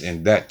kids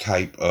in that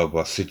type of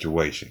a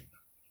situation.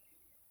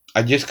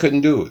 I just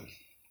couldn't do it.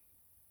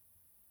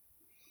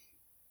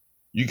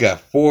 You got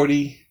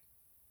 40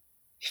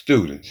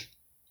 students,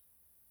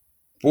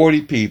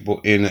 40 people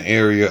in an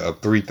area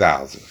of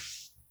 3,000.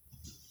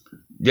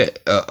 Yeah,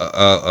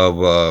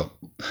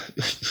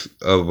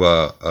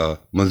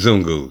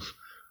 Mzungus.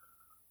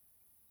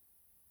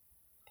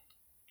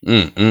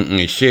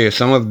 And share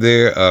some of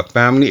their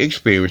family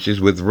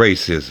experiences with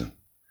racism.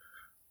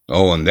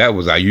 Oh, and that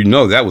was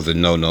that was a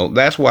no-no.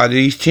 That's why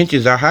these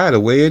tensions are high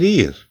the way it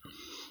is.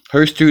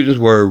 Her students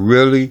were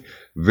really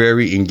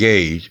very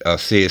engaged,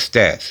 said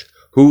Stats,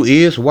 who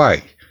is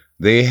white.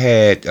 They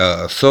had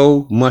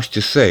so much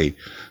to say,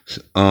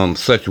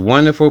 such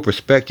wonderful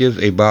perspectives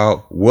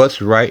about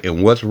what's right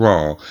and what's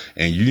wrong.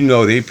 And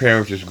their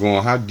parents is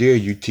going, how dare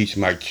you teach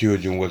my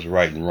children what's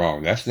right and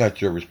wrong? That's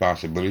not your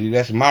responsibility.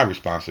 That's my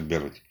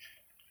responsibility.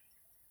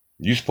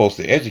 You're supposed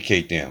to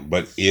educate them,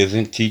 but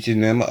isn't teaching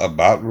them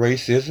about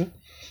racism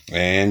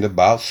and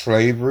about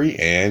slavery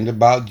and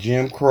about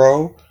Jim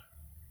Crow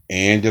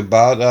and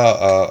about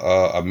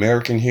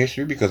American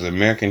history, because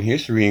American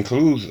history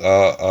includes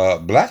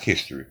black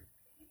history.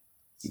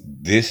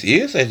 This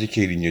is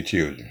educating your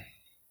children.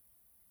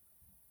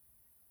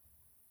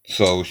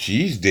 So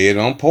she's dead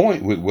on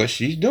point with what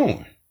she's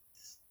doing.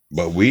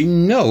 But we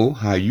know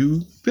how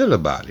you feel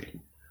about it.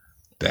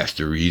 That's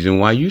the reason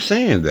why you're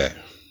saying that.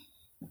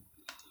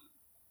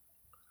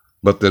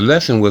 But the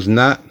lesson was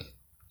not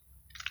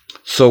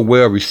so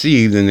well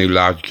received in the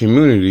large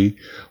community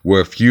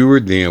where fewer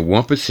than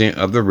 1%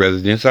 of the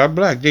residents are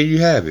black. There you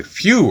have it.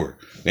 Fewer.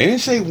 They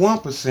didn't say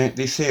 1%.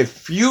 They said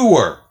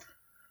fewer.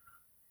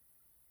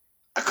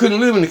 I couldn't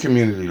live in a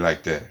community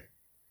like that.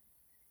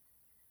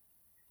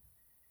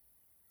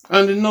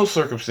 Under no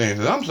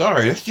circumstances. I'm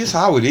sorry. That's just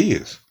how it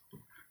is.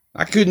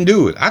 I couldn't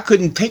do it. I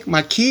couldn't take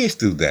my kids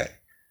through that.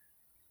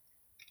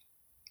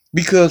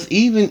 Because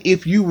even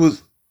if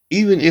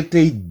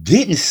they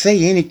didn't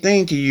say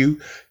anything to you,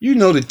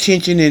 the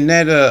tension in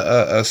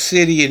that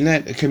city, in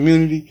that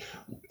community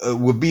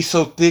would be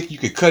so thick you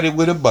could cut it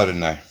with a butter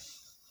knife.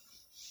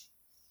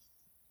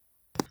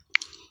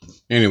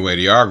 Anyway,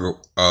 the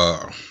article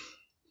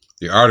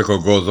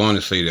goes on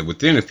to say that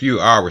within a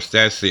few hours,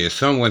 Stats says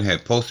someone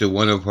had posted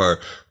one of her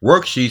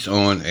worksheets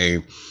on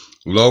a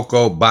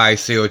local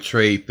buy-sell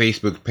trade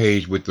Facebook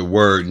page with the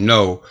word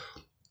no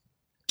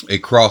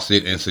across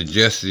it and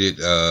suggested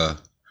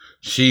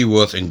she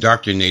was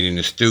indoctrinating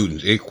the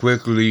students. It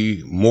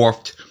quickly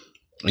morphed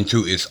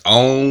into its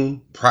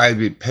own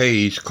private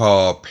page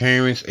called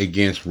Parents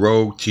Against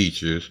Rogue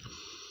Teachers,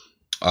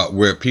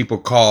 where people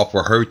call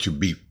for her to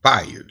be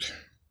fired.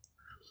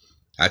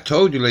 I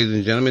told you, ladies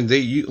and gentlemen,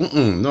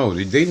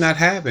 they're not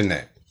having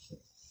that.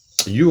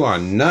 You are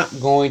not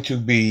going to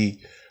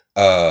be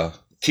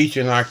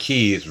teaching our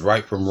kids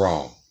right from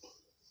wrong.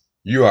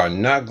 You are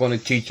not going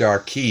to teach our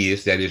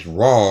kids that it's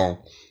wrong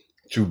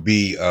to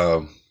be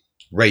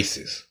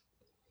racist.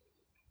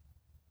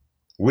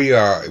 We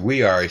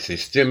are a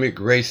systemic,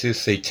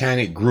 racist,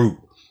 satanic group,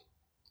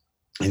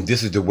 and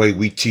this is the way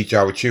we teach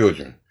our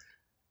children.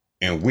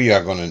 And we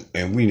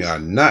are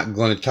not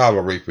going to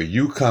tolerate for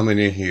you coming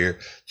in here,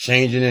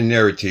 changing the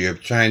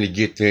narrative, trying to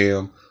give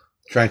them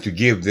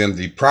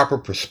the proper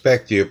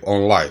perspective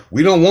on life.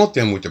 We don't want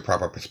them with the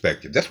proper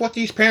perspective. That's what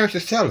these parents are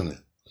telling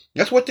them.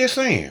 That's what they're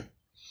saying.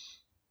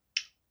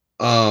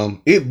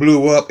 It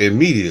blew up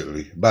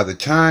immediately. By the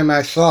time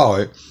I saw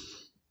it,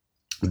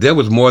 there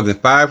was more than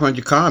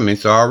 500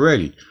 comments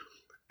already.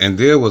 And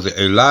there was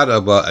a lot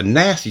of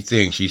nasty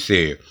things she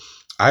said.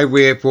 I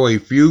read for a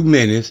few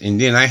minutes and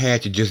then I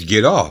had to just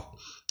get off.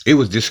 It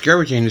was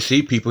discouraging to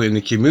see people in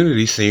the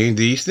community saying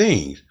these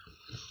things.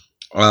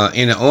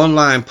 In an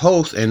online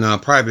post and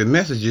private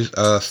messages,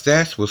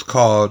 Stats was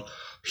called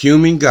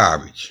human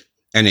garbage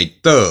and a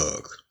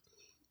thug,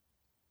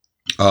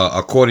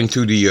 according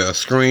to the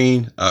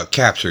screen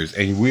captures.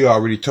 And we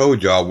already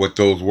told y'all what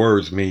those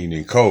words mean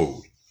in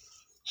code.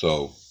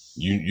 So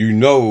you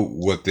know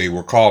what they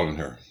were calling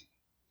her.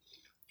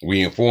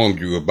 We informed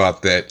you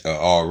about that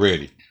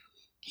already.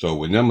 So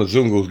when them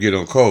Mzungus get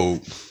on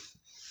code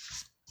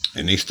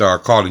and they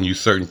start calling you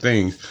certain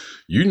things,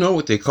 you know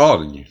what they're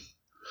calling you.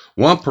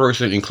 One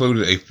person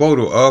included a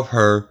photo of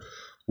her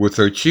with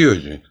her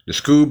children. The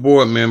school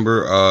board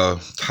member,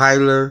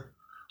 Tyler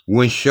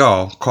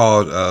Winshaw,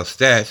 called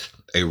Stats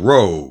a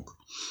rogue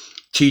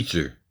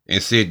teacher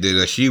and said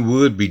that she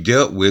would be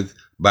dealt with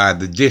by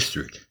the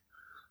district.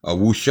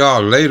 Winshaw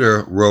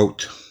later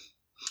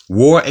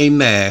wore a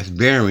mask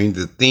bearing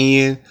the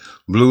thin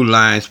Blue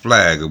Lions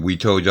flag. We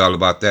told y'all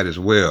about that as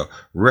well.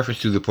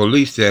 Reference to the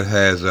police that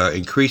has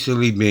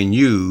increasingly been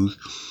used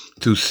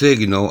to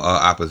signal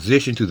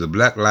opposition to the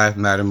Black Lives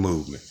Matter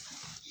movement.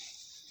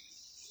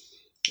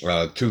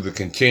 To the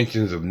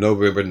contentions of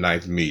November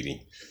 9th meeting.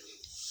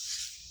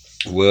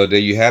 Well, there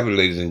you have it,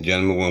 ladies and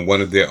gentlemen. When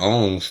one of their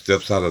own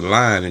steps out of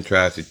line and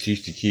tries to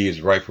teach the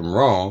kids right from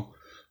wrong,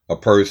 a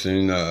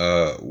person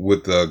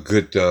with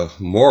good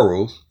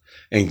morals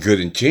and good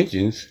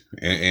intentions,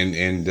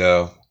 and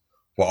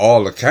for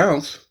all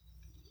accounts,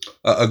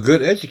 a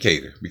good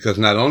educator. Because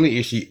not only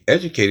is she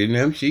educating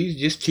them, she's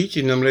just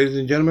teaching them, ladies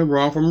and gentlemen,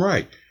 wrong from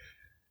right.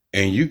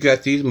 And you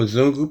got these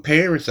Mzungu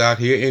parents out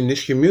here in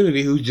this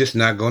community who's just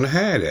not going to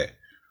have that.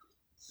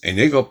 And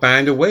they're going to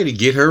find a way to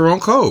get her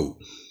on code.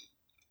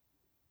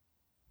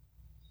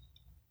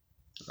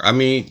 I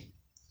mean,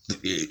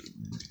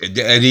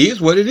 it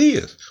is what it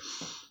is.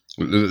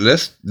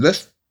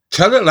 Let's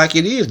tell it like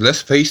it is.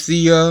 Let's face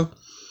the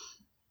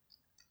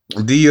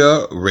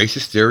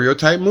racist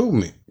stereotype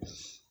movement.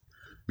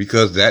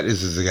 Because that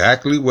is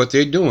exactly what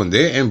they're doing.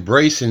 They're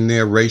embracing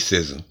their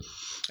racism.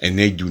 And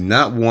they do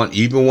not want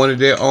even one of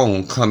their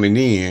own coming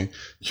in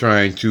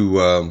trying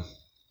to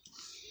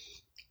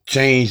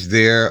change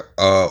their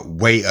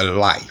way of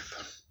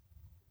life.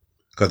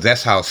 Because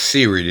that's how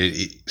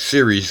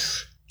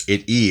serious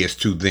it is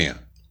to them.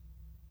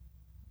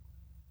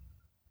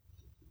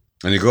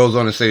 And it goes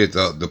on to say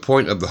that the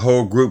point of the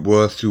whole group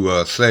was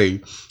to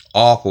say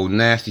awful,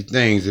 nasty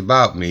things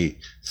about me,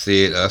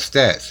 said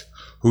Stats,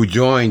 who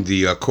joined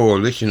the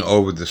coalition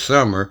over the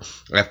summer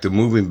after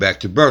moving back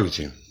to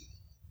Burlington.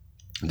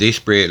 They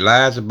spread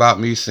lies about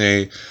me,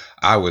 saying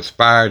I was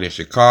fired in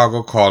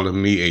Chicago,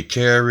 calling me a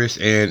terrorist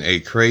and a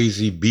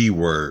crazy B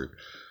word.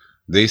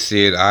 They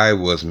said I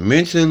was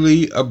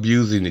mentally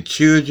abusing the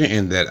children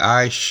and that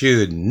I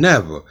should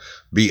never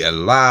be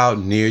allowed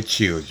near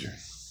children.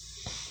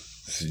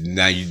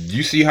 Now,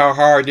 you see how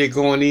hard they're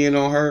going in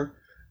on her?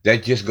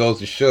 That just goes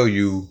to show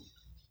you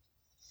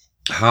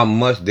how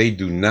much they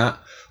do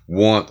not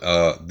want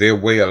their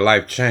way of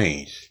life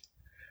changed.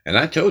 And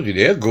I told you,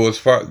 they'll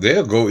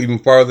go even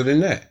farther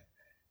than that.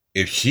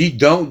 If she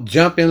don't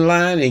jump in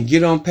line and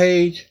get on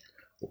page,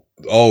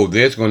 oh,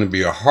 there's going to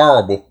be a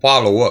horrible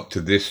follow-up to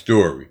this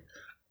story.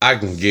 I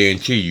can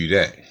guarantee you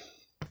that.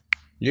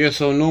 Yeah,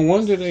 so no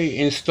wonder they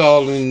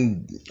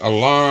installing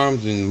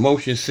alarms and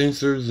motion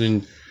sensors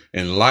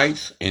and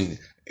lights, and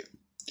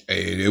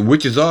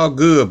which is all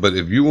good. But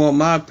if you want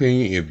my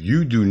opinion, if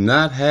you do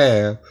not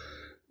have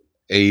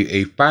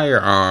a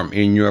firearm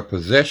in your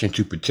possession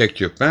to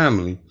protect your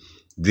family,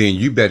 then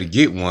you better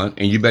get one,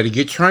 and you better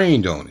get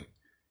trained on it.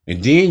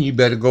 And then you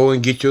better go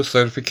and get your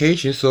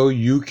certification so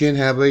you can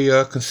have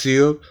a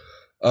concealed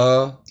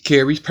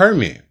carry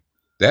permit.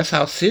 That's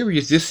how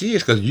serious this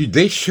is, because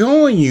they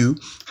showing you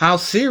how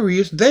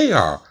serious they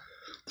are.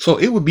 So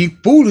it would be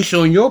foolish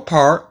on your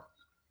part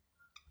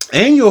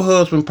and your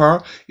husband's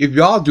part if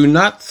y'all do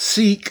not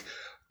seek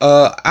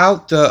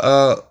out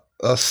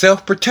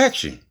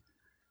self-protection.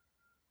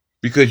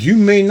 Because you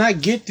may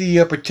not get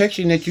the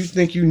protection that you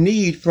think you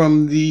need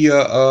from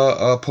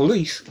the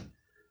police,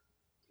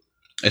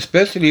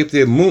 especially if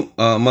they're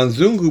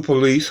Mzungu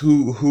police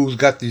who's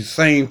got the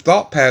same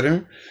thought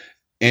pattern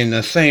and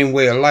the same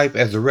way of life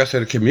as the rest of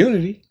the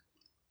community.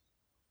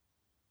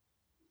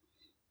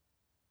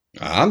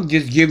 I'm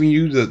just giving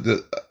you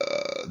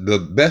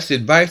the best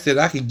advice that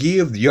I could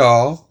give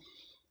y'all,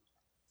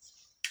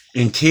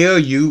 and tell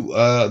you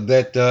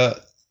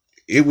that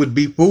it would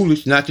be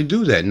foolish not to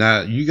do that.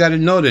 Now, you got to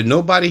know that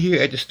nobody here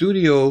at the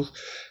studios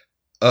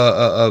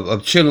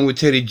of Chilling with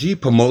Teddy G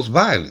promotes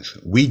violence.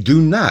 We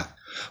do not.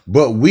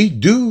 But we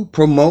do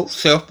promote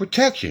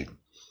self-protection.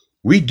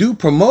 We do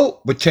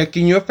promote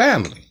protecting your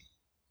family.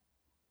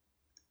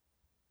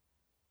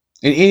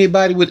 And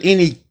anybody with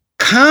any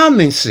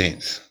common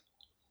sense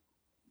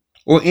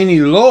or any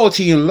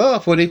loyalty and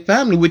love for their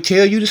family would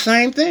tell you the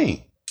same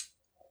thing.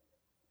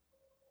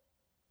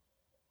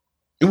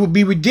 It would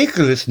be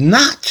ridiculous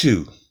not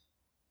to.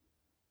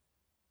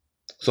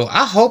 So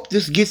I hope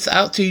this gets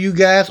out to you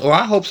guys, or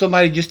I hope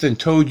somebody just done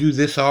told you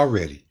this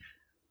already.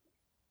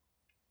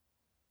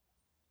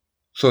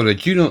 So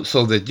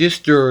that this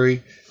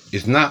story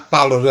is not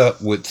followed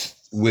up with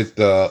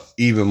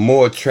even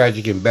more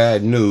tragic and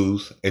bad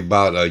news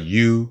about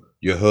you,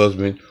 your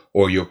husband,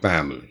 or your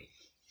family.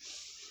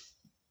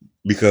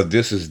 Because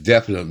this is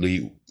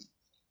definitely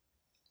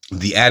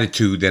the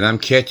attitude that I'm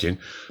catching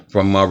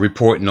from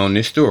reporting on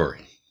this story.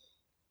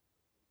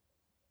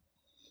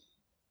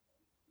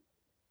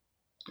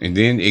 And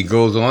then it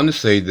goes on to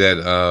say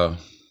that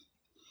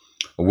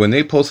when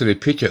they posted a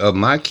picture of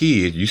my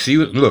kids, you see,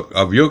 look,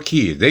 of your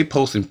kids, they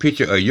posting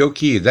picture of your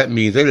kids. That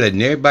means they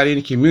letting everybody in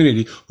the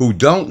community who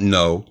don't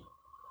know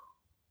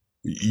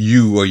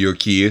you or your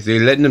kids. They're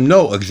letting them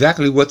know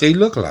exactly what they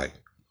look like.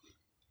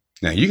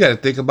 Now, you got to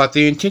think about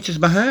the intentions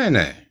behind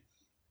that.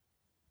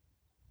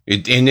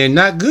 And they're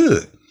not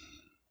good.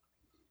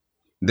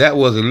 That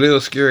was a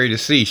little scary to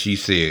see, she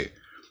said.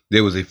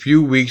 There was a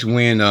few weeks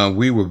when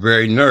we were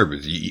very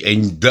nervous,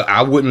 and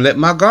I wouldn't let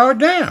my guard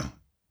down.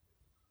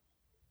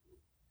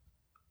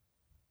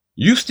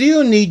 You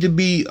still need to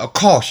be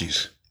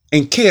cautious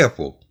and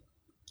careful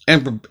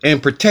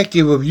and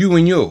protective of you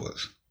and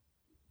yours.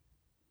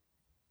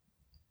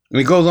 And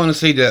it goes on to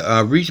say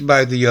that reached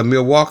by the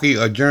Milwaukee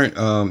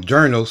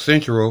Journal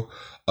Central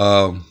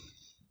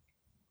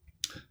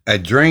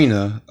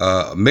Adriana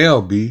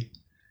Melby,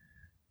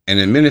 an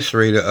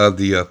administrator of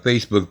the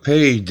Facebook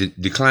page,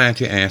 declined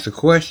to answer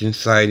questions,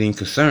 citing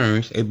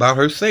concerns about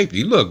her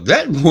safety. Look,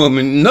 that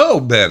woman know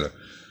better.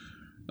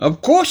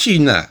 Of course she's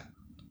not.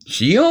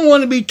 She don't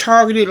want to be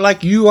targeted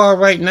like you are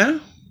right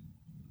now.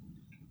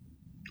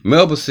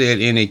 Melba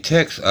said in a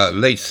text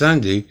late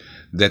Sunday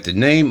that the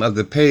name of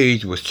the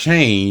page was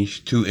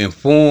changed to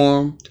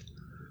Informed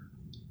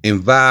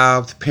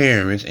Involved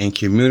Parents and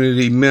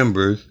Community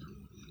Members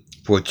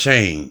for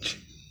Change,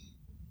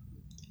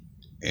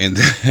 and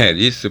that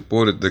it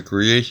supported the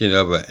creation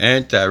of an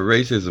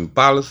anti-racism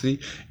policy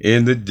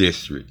in the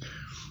district.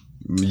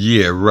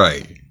 Yeah,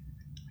 right.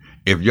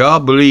 If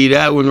y'all believe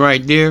that one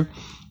right there,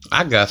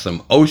 I got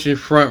some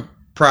oceanfront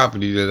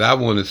property that I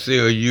want to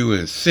sell you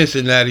in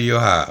Cincinnati,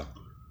 Ohio,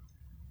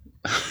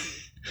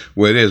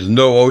 where there's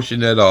no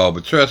ocean at all.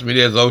 But trust me,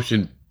 there's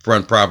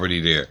oceanfront property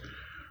there.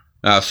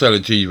 I'll sell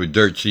it to you for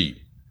dirt cheap,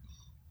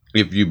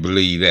 if you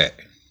believe that.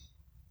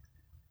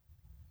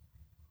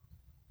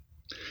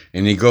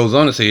 And he goes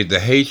on to say that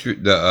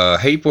the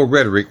hateful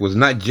rhetoric was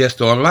not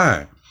just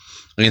online.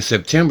 In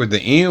September, the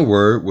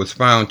N-word was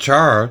found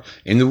charred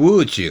in the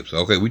wood chips.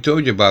 Okay, we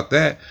told you about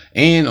that.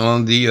 And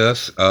on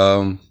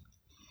the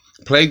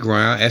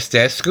playground at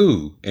that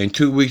school. And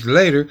 2 weeks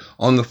later,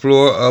 on the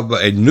floor of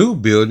a new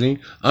building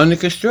under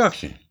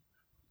construction.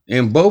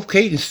 In both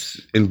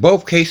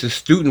cases,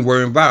 students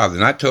were involved.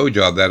 And I told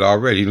y'all that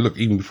already. Look,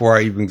 even before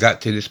I even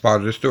got to this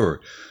part of the story.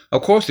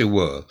 Of course it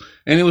was.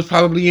 And it was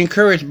probably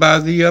encouraged by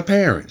the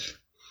parents.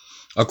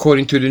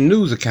 According to the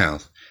news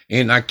accounts,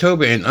 in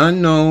October, an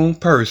unknown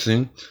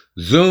person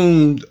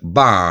Zoom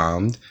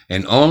bombed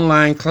an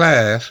online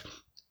class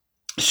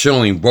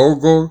showing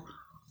vulgar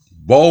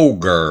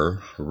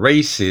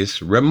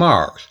racist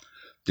remarks.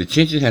 The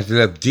tension has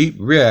left deep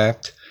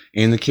rift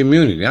in the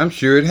community. I'm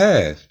sure it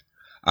has.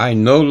 I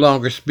no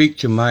longer speak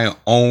to my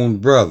own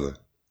brother,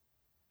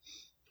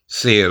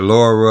 said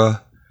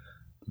Laura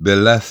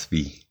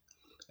Gillespie,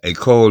 a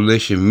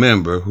coalition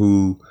member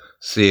who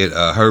said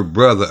her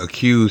brother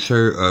accused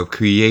her of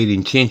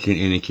creating tension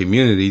in a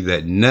community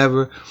that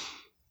never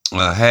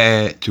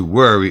had to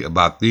worry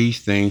about these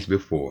things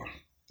before.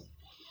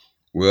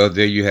 Well,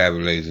 there you have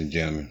it, ladies and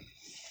gentlemen.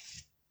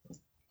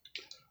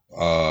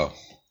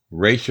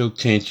 Racial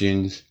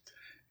tensions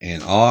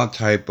and all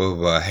type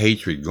of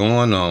hatred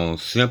going on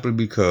simply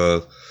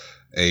because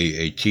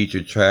a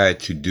teacher tried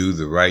to do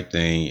the right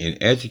thing and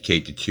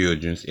educate the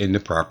children in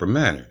the proper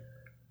manner.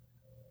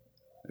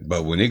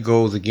 But when it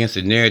goes against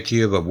the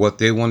narrative of what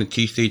they want to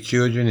teach their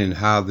children and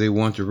how they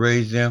want to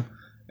raise them,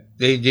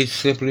 they just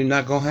simply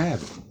not going to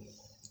have it.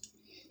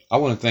 I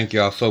want to thank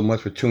y'all so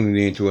much for tuning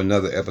in to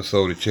another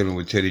episode of Chilling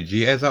with Teddy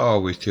G. As I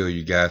always tell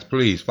you guys,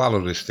 please follow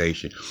this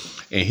station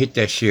and hit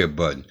that share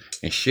button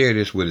and share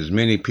this with as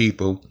many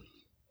people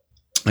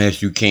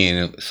as you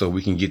can so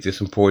we can get this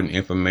important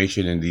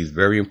information and these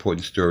very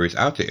important stories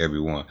out to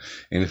everyone.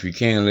 And if you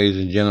can, ladies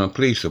and gentlemen,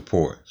 please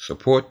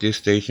support this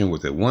station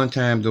with a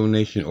one-time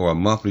donation or a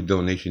monthly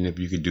donation if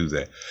you could do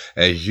that.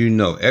 As you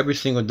know, every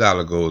single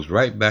dollar goes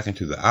right back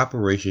into the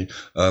operation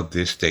of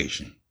this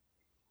station.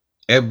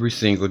 Every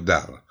single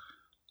dollar.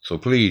 So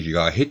please,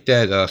 y'all, hit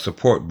that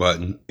support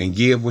button and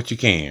give what you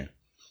can.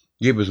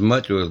 Give as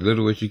much or as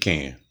little as you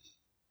can.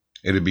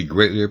 It'll be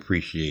greatly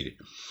appreciated.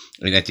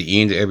 And at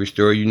the end of every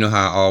story, you know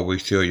how I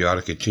always tell y'all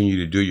to continue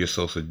to do your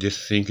social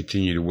distancing,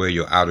 continue to wear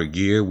your outer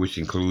gear, which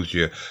includes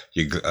your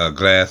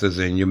glasses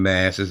and your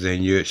masks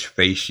and your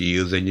face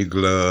shields and your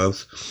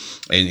gloves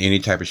and any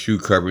type of shoe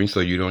covering so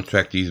you don't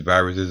track these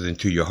viruses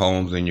into your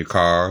homes and your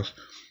cars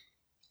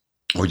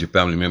or your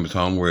family members'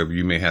 home, wherever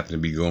you may happen to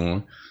be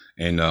going.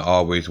 And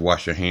always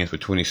wash your hands for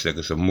 20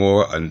 seconds or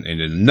more. And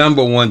the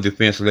number one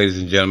defense, ladies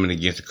and gentlemen,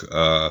 against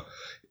the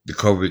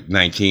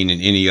COVID-19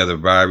 and any other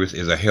virus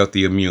is a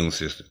healthy immune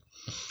system.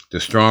 The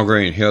stronger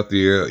and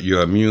healthier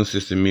your immune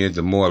system is,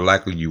 the more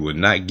likely you will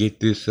not get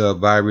this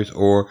virus,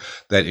 or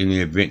that in the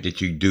event that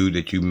you do,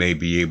 that you may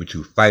be able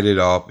to fight it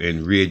off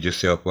and rid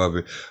yourself of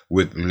it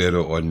with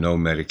little or no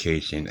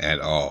medication at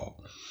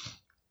all.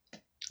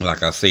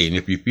 Like I say, and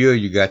if you feel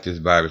you got this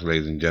virus,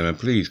 ladies and gentlemen,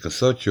 please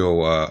consult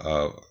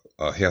your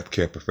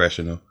healthcare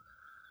professional.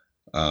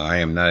 I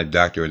am not a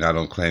doctor and I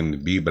don't claim to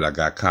be, but I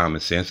got common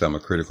sense. I'm a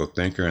critical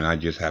thinker, and I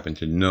just happen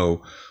to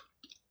know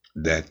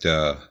that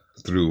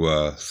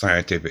through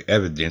scientific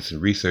evidence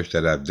and research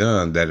that I've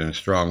done, that a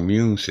strong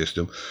immune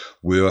system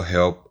will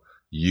help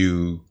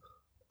you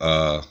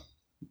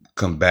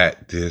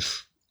combat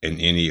this and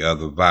any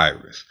other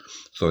virus.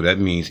 So that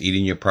means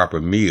eating your proper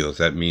meals.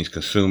 That means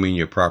consuming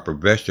your proper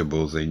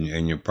vegetables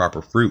and your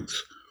proper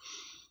fruits.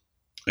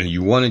 And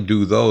you want to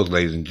do those,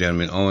 ladies and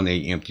gentlemen, on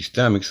a empty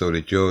stomach so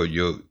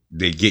that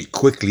they get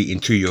quickly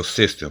into your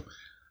system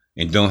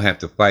and don't have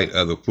to fight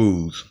other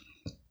foods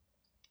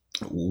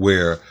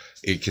where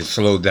it can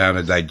slow down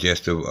the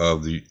digestive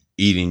of the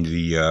eating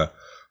the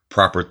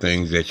proper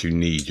things that you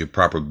need, your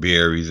proper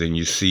berries and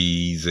your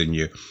seeds and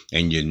your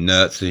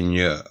nuts and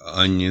your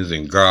onions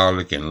and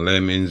garlic and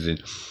lemons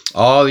and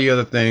all the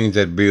other things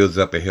that builds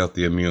up a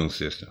healthy immune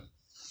system.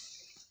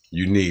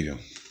 You need them.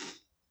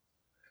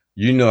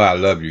 You know I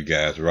love you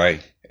guys,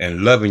 right?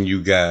 And loving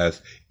you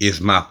guys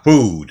is my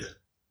food.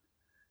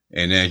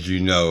 And as you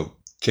know,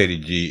 Teddy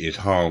G is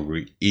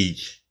hungry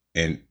each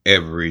and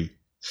every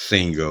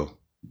single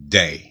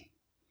day.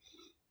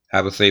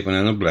 Have a safe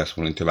and a blessed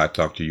one until I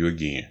talk to you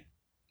again.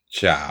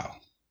 Ciao.